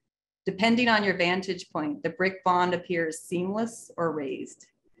 Depending on your vantage point, the brick bond appears seamless or raised,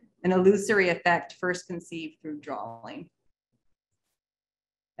 an illusory effect first conceived through drawing.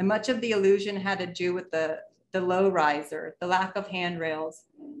 And much of the illusion had to do with the low riser, the lack of handrails,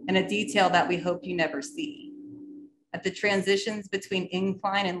 and a detail that we hope you never see. At the transitions between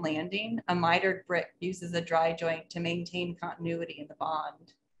incline and landing, a mitered brick uses a dry joint to maintain continuity in the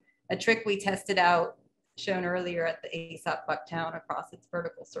bond, a trick we tested out, shown earlier at the ASOP Bucktown across its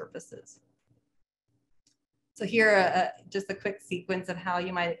vertical surfaces. So here, just a quick sequence of how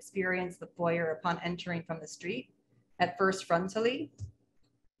you might experience the foyer upon entering from the street, at first frontally,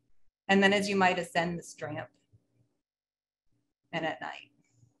 and then as you might ascend the Stramp, and at night.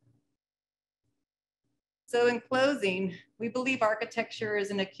 So in closing, we believe architecture is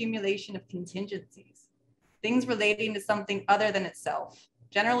an accumulation of contingencies, things relating to something other than itself,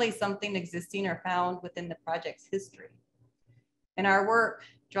 generally something existing or found within the project's history. In our work,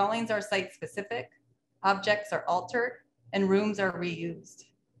 drawings are site-specific, objects are altered, and rooms are reused.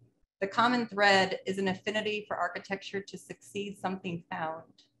 The common thread is an affinity for architecture to succeed something found.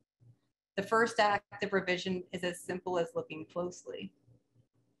 The first act of revision is as simple as looking closely.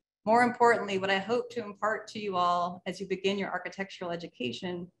 More importantly, what I hope to impart to you all as you begin your architectural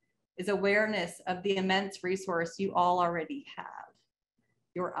education is awareness of the immense resource you all already have,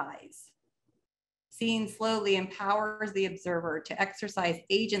 your eyes. Seeing slowly empowers the observer to exercise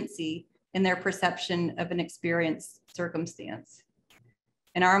agency in their perception of an experienced circumstance.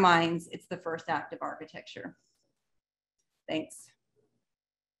 In our minds, it's the first act of architecture. Thanks.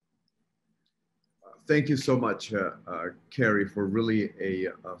 Thank you so much, Carrie, for really a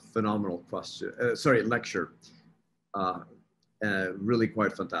phenomenal lecture. Really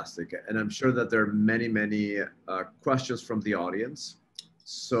quite fantastic. And I'm sure that there are many, many questions from the audience.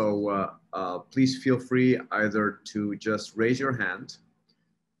 So please feel free either to just raise your hand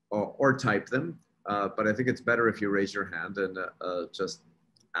or type them. But I think it's better if you raise your hand and just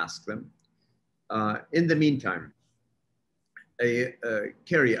ask them. In the meantime,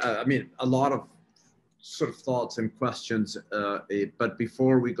 Carrie, I mean, a lot of sort of thoughts and questions, but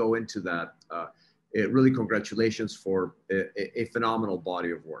before we go into that, really congratulations for a phenomenal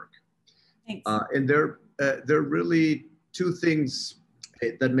body of work. Thanks. And there are really two things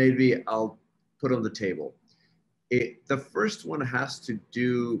that maybe I'll put on the table. The first one has to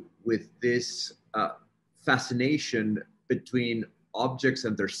do with this fascination between objects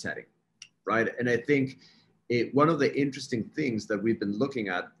and their setting, right? And I think one of the interesting things that we've been looking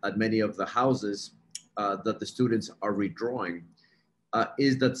at many of the houses that the students are redrawing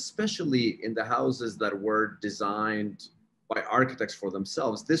is that especially in the houses that were designed by architects for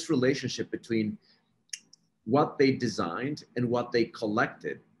themselves, this relationship between what they designed and what they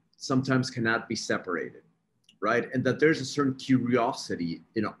collected sometimes cannot be separated, right? And that there's a certain curiosity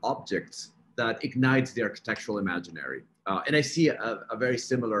in objects that ignites the architectural imaginary. And I see a very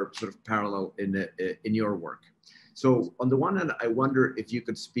similar sort of parallel in your work. So on the one hand, I wonder if you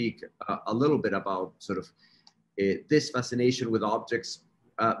could speak a little bit about sort of this fascination with objects,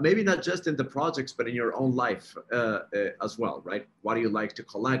 maybe not just in the projects, but in your own life as well, right? What do you like to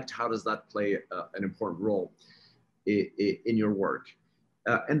collect? How does that play an important role in your work?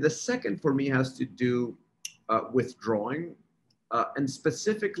 And the second for me has to do with drawing, and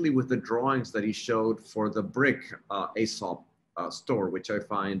specifically with the drawings that he showed for the brick Aesop store, which I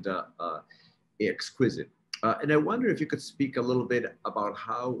find exquisite. And I wonder if you could speak a little bit about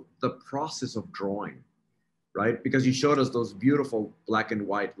how the process of drawing, right? Because you showed us those beautiful black and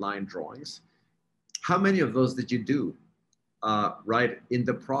white line drawings. How many of those did you do, right, in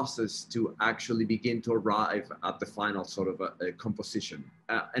the process to actually begin to arrive at the final sort of a composition?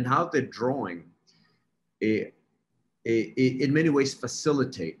 And how did drawing, in many ways,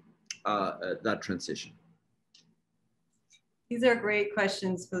 facilitate that transition? These are great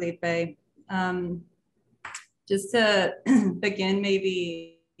questions, Felipe. Just to begin,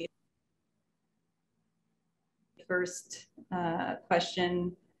 maybe first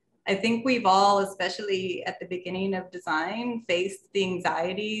question, I think we've all, especially at the beginning of design, faced the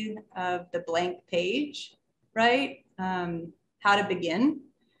anxiety of the blank page, right? How to begin.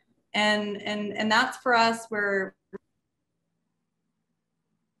 And that's for us where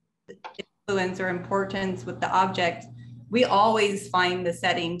influence or importance with the object, we always find the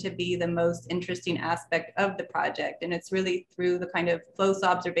setting to be the most interesting aspect of the project. And it's really through the kind of close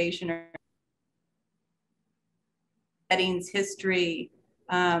observation or settings, history,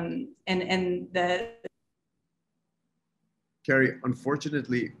 and the... Carrie,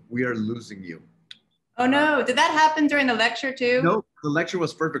 unfortunately, we are losing you. Oh no, did that happen during the lecture too? No, the lecture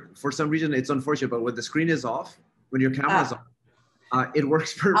was perfect. For some reason, it's unfortunate, but when the screen is off, when your camera's on, it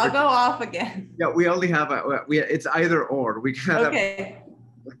works perfect. I'll go off again. Yeah, we only have it's either or. We can't. Okay,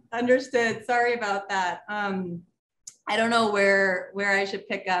 understood. Sorry about that. I don't know where I should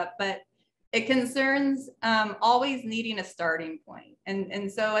pick up, but it concerns always needing a starting point.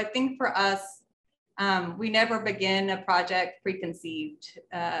 And so I think for us, we never begin a project preconceived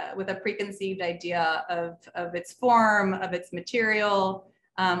with a preconceived idea of its form, of its material.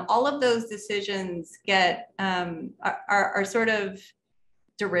 All of those decisions get are sort of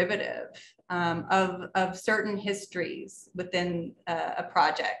derivative. of certain histories within a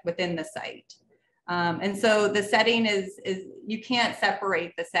project, within the site. And so the setting is you can't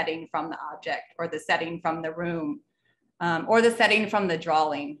separate the setting from the object, or the setting from the room, or the setting from the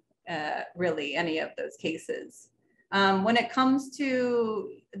drawing, really, any of those cases. When it comes to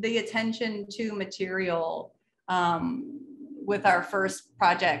the attention to material, with our first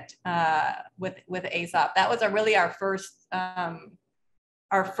project with ASOP, that was really our first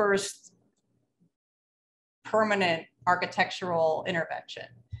permanent architectural intervention.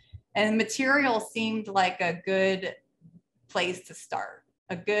 And material seemed like a good place to start.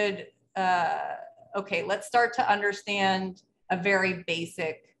 A good, okay, let's start to understand a very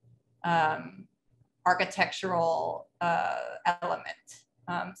basic architectural element.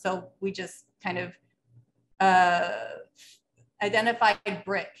 So we just kind of identified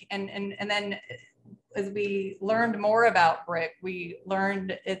brick, and then as we learned more about brick, we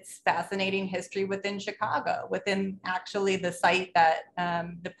learned its fascinating history within Chicago, within actually the site that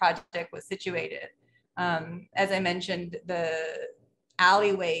the project was situated. As I mentioned, the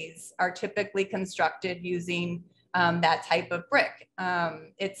alleyways are typically constructed using that type of brick.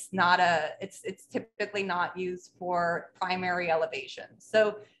 It's typically not used for primary elevation.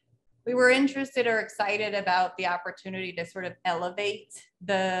 So we were interested or excited about the opportunity to sort of elevate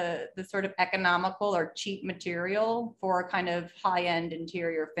the sort of economical or cheap material for a kind of high-end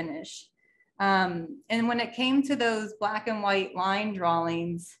interior finish. And when it came to those black and white line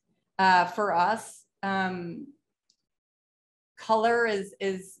drawings, for us, color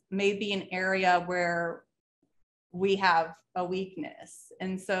is maybe an area where we have a weakness.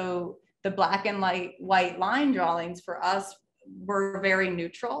 And so the black and white line drawings for us were very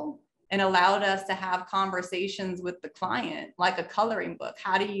neutral and allowed us to have conversations with the client, like a coloring book.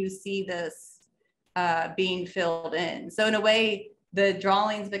 How do you see this being filled in? So in a way, the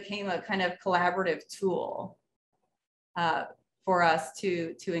drawings became a kind of collaborative tool for us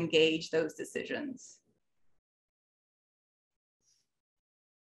to engage those decisions.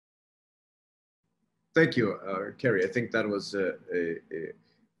 Thank you, Carrie. I think that was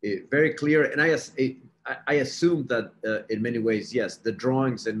very clear. And I assume that in many ways, yes, the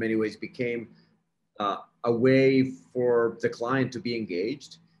drawings in many ways became a way for the client to be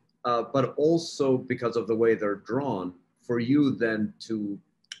engaged, but also because of the way they're drawn, for you then to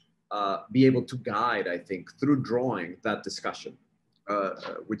be able to guide, I think, through drawing that discussion,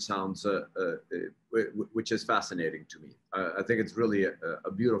 which sounds, which is fascinating to me. I think it's really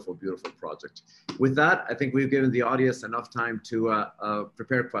a beautiful, beautiful project. With that, I think we've given the audience enough time to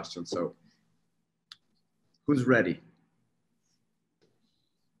prepare questions. So who's ready?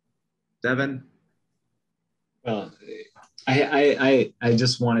 Devin? Well, I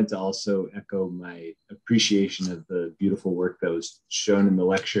just wanted to also echo my appreciation of the beautiful work that was shown in the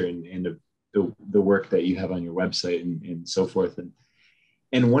lecture, and of the work that you have on your website and so forth.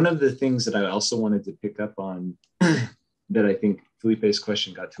 And one of the things that I also wanted to pick up on that I think Felipe's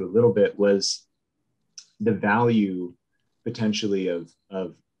question got to a little bit was the value potentially of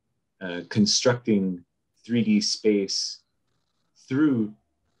constructing 3D space through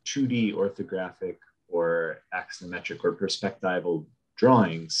 2D orthographic or axonometric or perspectival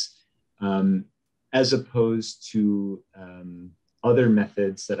drawings, as opposed to other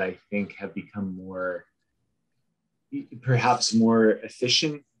methods that I think have become perhaps more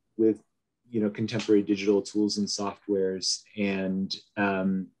efficient with contemporary digital tools and softwares. And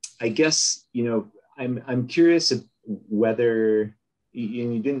I guess I'm curious of whether,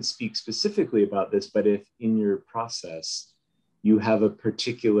 and you didn't speak specifically about this, but if in your process you have a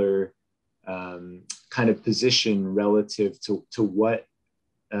particular kind of position relative to what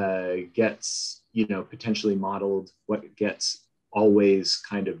gets potentially modeled, what gets always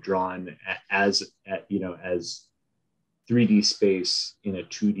kind of drawn as 3D space in a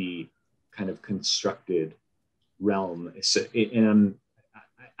 2D kind of constructed realm. So, and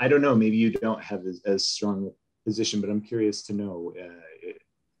I don't know, maybe you don't have as strong a position, but I'm curious to know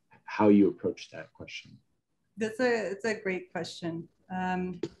how you approach that question. It's a great question.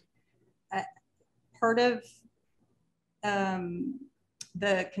 Part of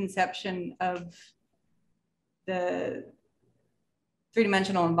the conception of the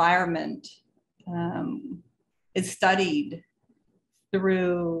three-dimensional environment is studied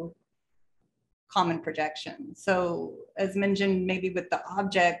through common projection. So as mentioned, maybe with the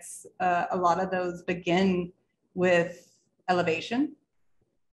objects, a lot of those begin with elevation,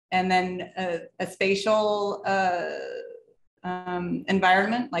 and then a spatial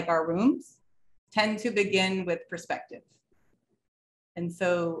environment like our rooms tend to begin with perspective. And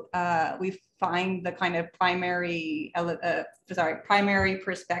so we find the kind of primary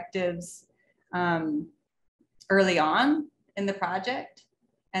perspectives early on in the project,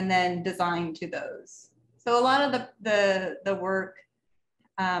 and then design to those. So a lot of the work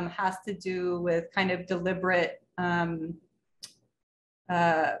has to do with kind of deliberate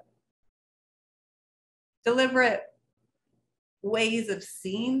ways of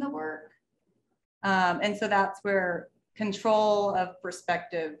seeing the work. And so that's where control of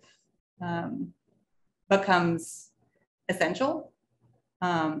perspective becomes essential.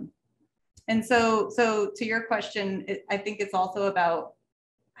 And so to your question, I think it's also about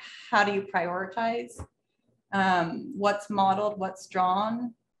how do you prioritize what's modeled, what's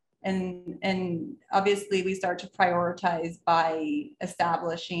drawn. And obviously we start to prioritize by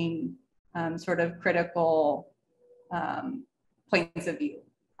establishing sort of critical points of view,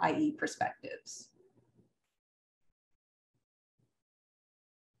 i.e. perspectives.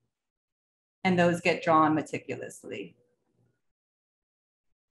 And those get drawn meticulously.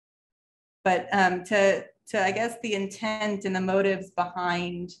 But to I guess the intent and the motives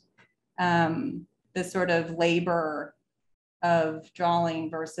behind the sort of labor of drawing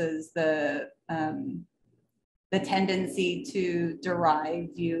versus the tendency to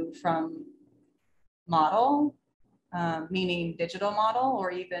derive view from model, meaning digital model,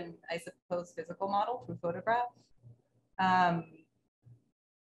 or even, I suppose, physical model through photograph.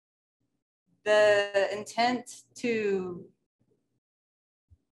 The intent to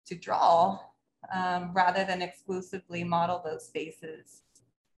draw rather than exclusively model those spaces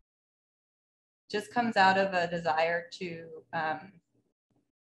just comes out of a desire to, I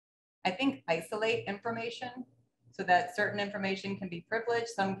think, isolate information so that certain information can be privileged,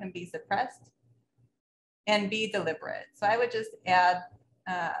 some can be suppressed, and be deliberate. So I would just add,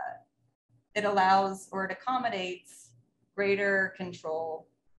 it allows or it accommodates greater control,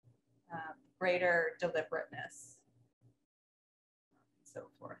 greater deliberateness, and so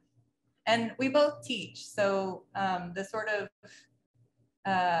forth. And we both teach, so the sort of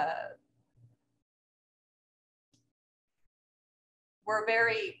we're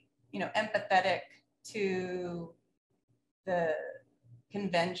very, empathetic to the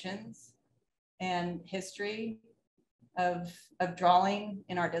conventions and history of drawing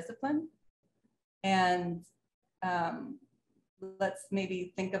in our discipline. And let's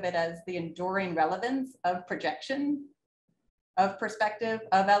maybe think of it as the enduring relevance of projection, of perspective,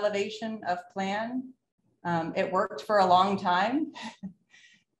 of elevation, of plan. It worked for a long time.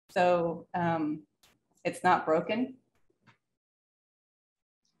 So it's not broken.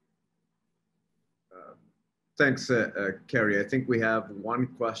 Thanks, Carrie. I think we have one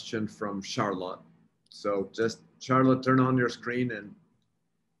question from Charlotte. So just, Charlotte, turn on your screen and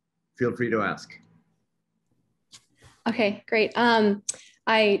feel free to ask. Okay, great.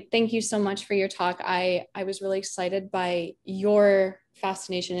 I thank you so much for your talk. I was really excited by your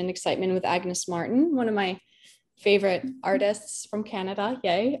fascination and excitement with Agnes Martin, one of my favorite artists from Canada,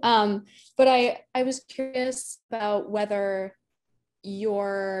 yay. But I was curious about whether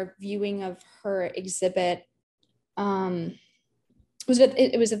your viewing of her exhibit, was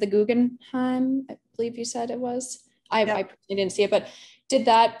it the Guggenheim, I believe you said it was? I personally didn't see it, but did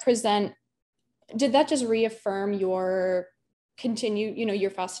that just reaffirm your your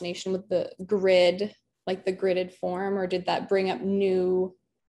fascination with the grid, like the gridded form, or did that bring up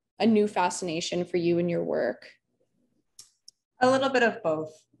a new fascination for you in your work? A little bit of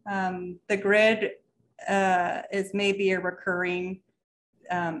both. The grid is maybe a recurring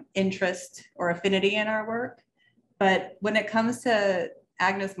interest or affinity in our work. But when it comes to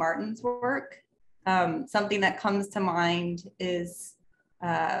Agnes Martin's work, something that comes to mind is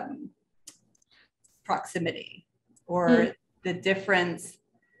proximity, or the difference,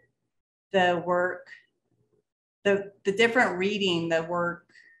 the different reading the work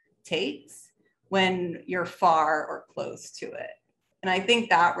takes when you're far or close to it. And I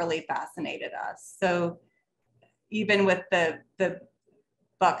think that really fascinated us. So even with the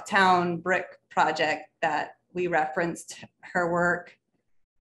Bucktown brick project that we referenced her work,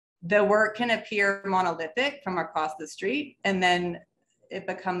 the work can appear monolithic from across the street, and then it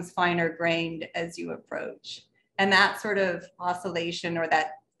becomes finer grained as you approach. And that sort of oscillation, or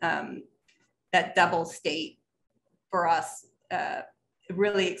that double state for us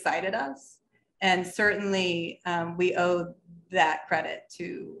really excited us. And certainly we owe that credit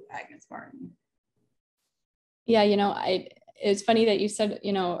to Agnes Martin. Yeah, it's funny that you said,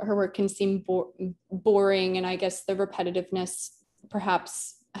 her work can seem boring, and I guess the repetitiveness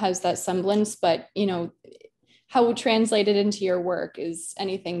perhaps has that semblance, but, how translated into your work is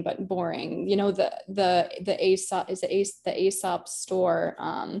anything but boring. The Aesop store,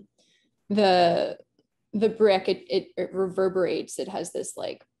 the brick, it reverberates. It has this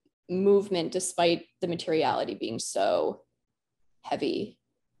like movement despite the materiality being so heavy.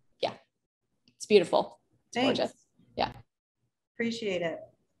 Yeah, it's beautiful. It's Thanks. gorgeous. Yeah. Appreciate it.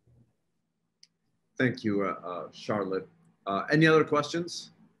 Thank you, Charlotte. Any other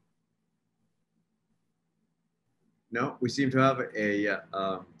questions? No, we seem to have a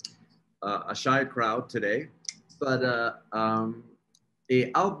shy crowd today, but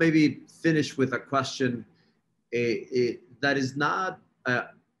I'll maybe finish with a question that is not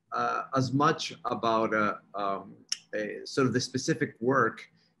as much about sort of the specific work,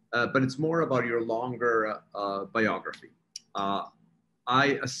 but it's more about your longer biography.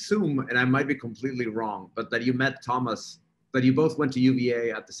 I assume, and I might be completely wrong, but that you met Thomas, that you both went to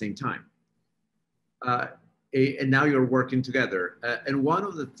UVA at the same time. And now you're working together. And one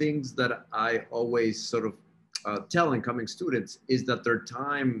of the things that I always sort of tell incoming students is that their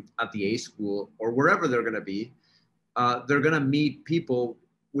time at the A school or wherever they're going to be, they're going to meet people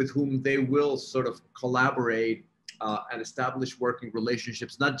with whom they will sort of collaborate and establish working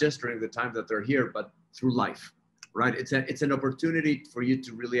relationships, not just during the time that they're here, but through life, right? It's an opportunity for you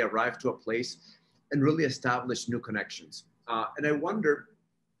to really arrive to a place and really establish new connections. And I wonder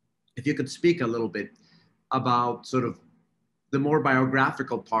if you could speak a little bit about sort of the more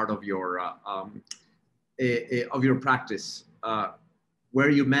biographical part of your practice, where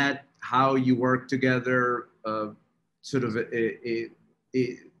you met, how you worked together, sort of, et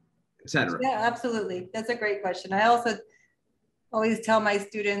cetera. Yeah, absolutely. That's a great question. I also always tell my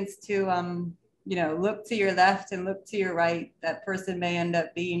students to, you know, look to your left and look to your right. That person may end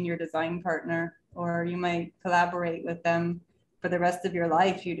up being your design partner, or you might collaborate with them for the rest of your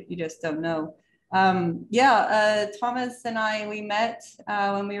life. You just don't know. Thomas and I, we met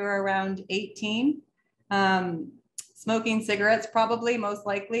when we were around 18, smoking cigarettes, probably most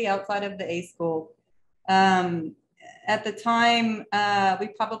likely outside of the A school. At the time, we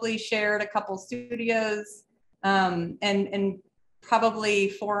probably shared a couple studios and probably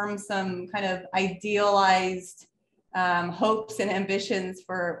formed some kind of idealized hopes and ambitions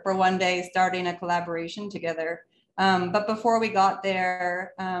for one day starting a collaboration together. But before we got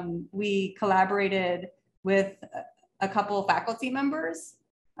there, we collaborated with a couple of faculty members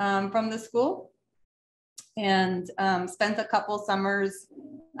from the school and spent a couple summers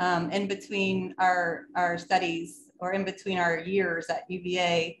in between our studies or in between our years at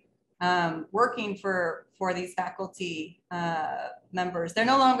UVA, working for these faculty members. They're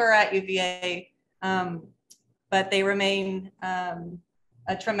no longer at UVA, but they remain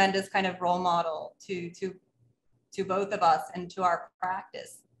a tremendous kind of role model to both of us and to our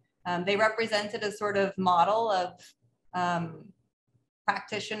practice. They represented a sort of model of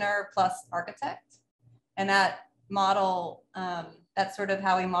practitioner plus architect. And that model, that's sort of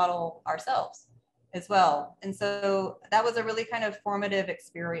how we model ourselves as well. And so that was a really kind of formative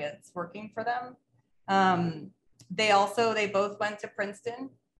experience working for them. They both went to Princeton,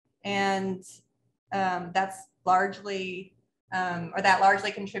 and that's largely, that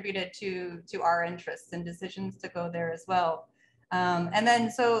largely contributed to our interests and decisions to go there as well. And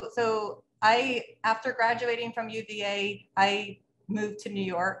then so after graduating from UVA, I moved to New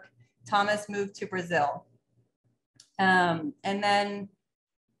York. Thomas moved to Brazil. And then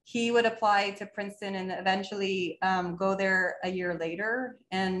he would apply to Princeton and eventually go there a year later,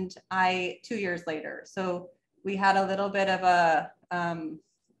 and I 2 years later. So we had a little bit of a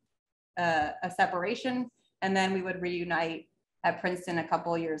separation, and then we would reunite at Princeton a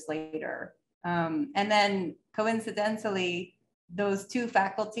couple of years later. And then coincidentally, those two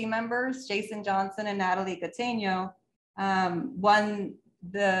faculty members, Jason Johnson and Natalie Gattegno, won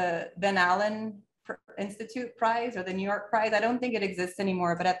the Van Allen Institute Prize or the New York Prize. I don't think it exists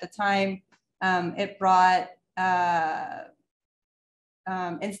anymore, but at the time it brought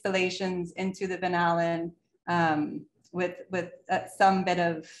installations into the Van Allen with some bit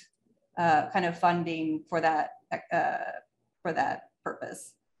of kind of funding for that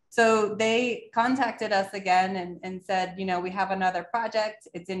purpose. So they contacted us again and said, you know, we have another project.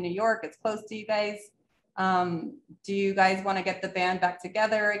 It's in New York. It's close to you guys. Do you guys want to get the band back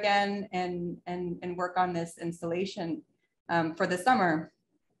together again and work on this installation for the summer?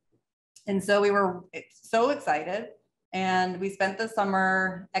 And so we were so excited, and we spent the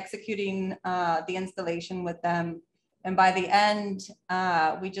summer executing the installation with them. And by the end,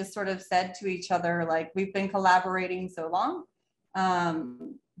 we just sort of said to each other, like, we've been collaborating so long.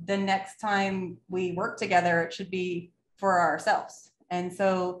 The next time we work together, it should be for ourselves. And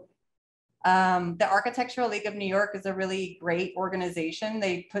so the Architectural League of New York is a really great organization.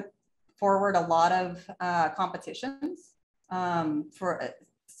 They put forward a lot of competitions for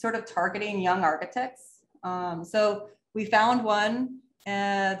sort of targeting young architects. So we found one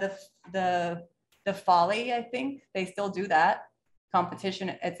the Folly, I think they still do that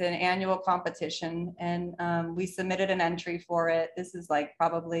competition. It's an annual competition, and we submitted an entry for it. This is like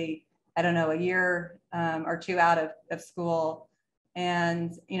probably, I don't know, a year or two out of school.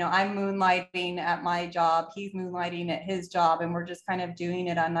 And, you know, I'm moonlighting at my job, he's moonlighting at his job, and we're just kind of doing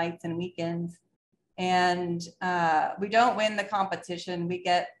it on nights and weekends. And we don't win the competition, we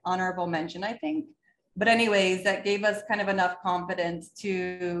get honorable mention, I think. But anyways, that gave us kind of enough confidence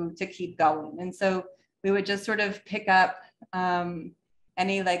to keep going. And so we would just sort of pick up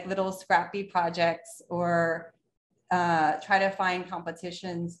any like little scrappy projects, or try to find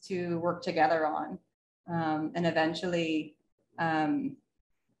competitions to work together on. And eventually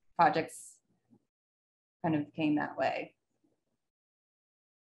projects kind of came that way.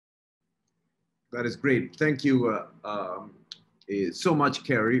 That is great. Thank you so much,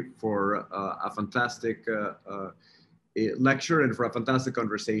 Carrie, for a fantastic lecture and for a fantastic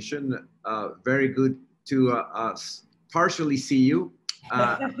conversation. Very good to partially see you.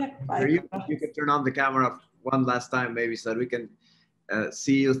 You can turn on the camera one last time, maybe, so that we can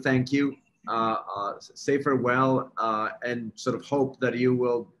see you. Thank you. Say farewell and sort of hope that you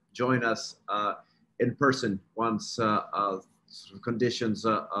will join us in person once conditions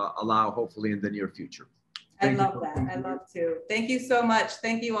allow, hopefully in the near future. I love that. I love to. Thank you so much.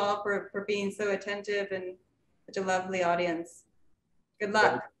 Thank you all for being so attentive and such a lovely audience. Good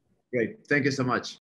luck. Great. Thank you so much.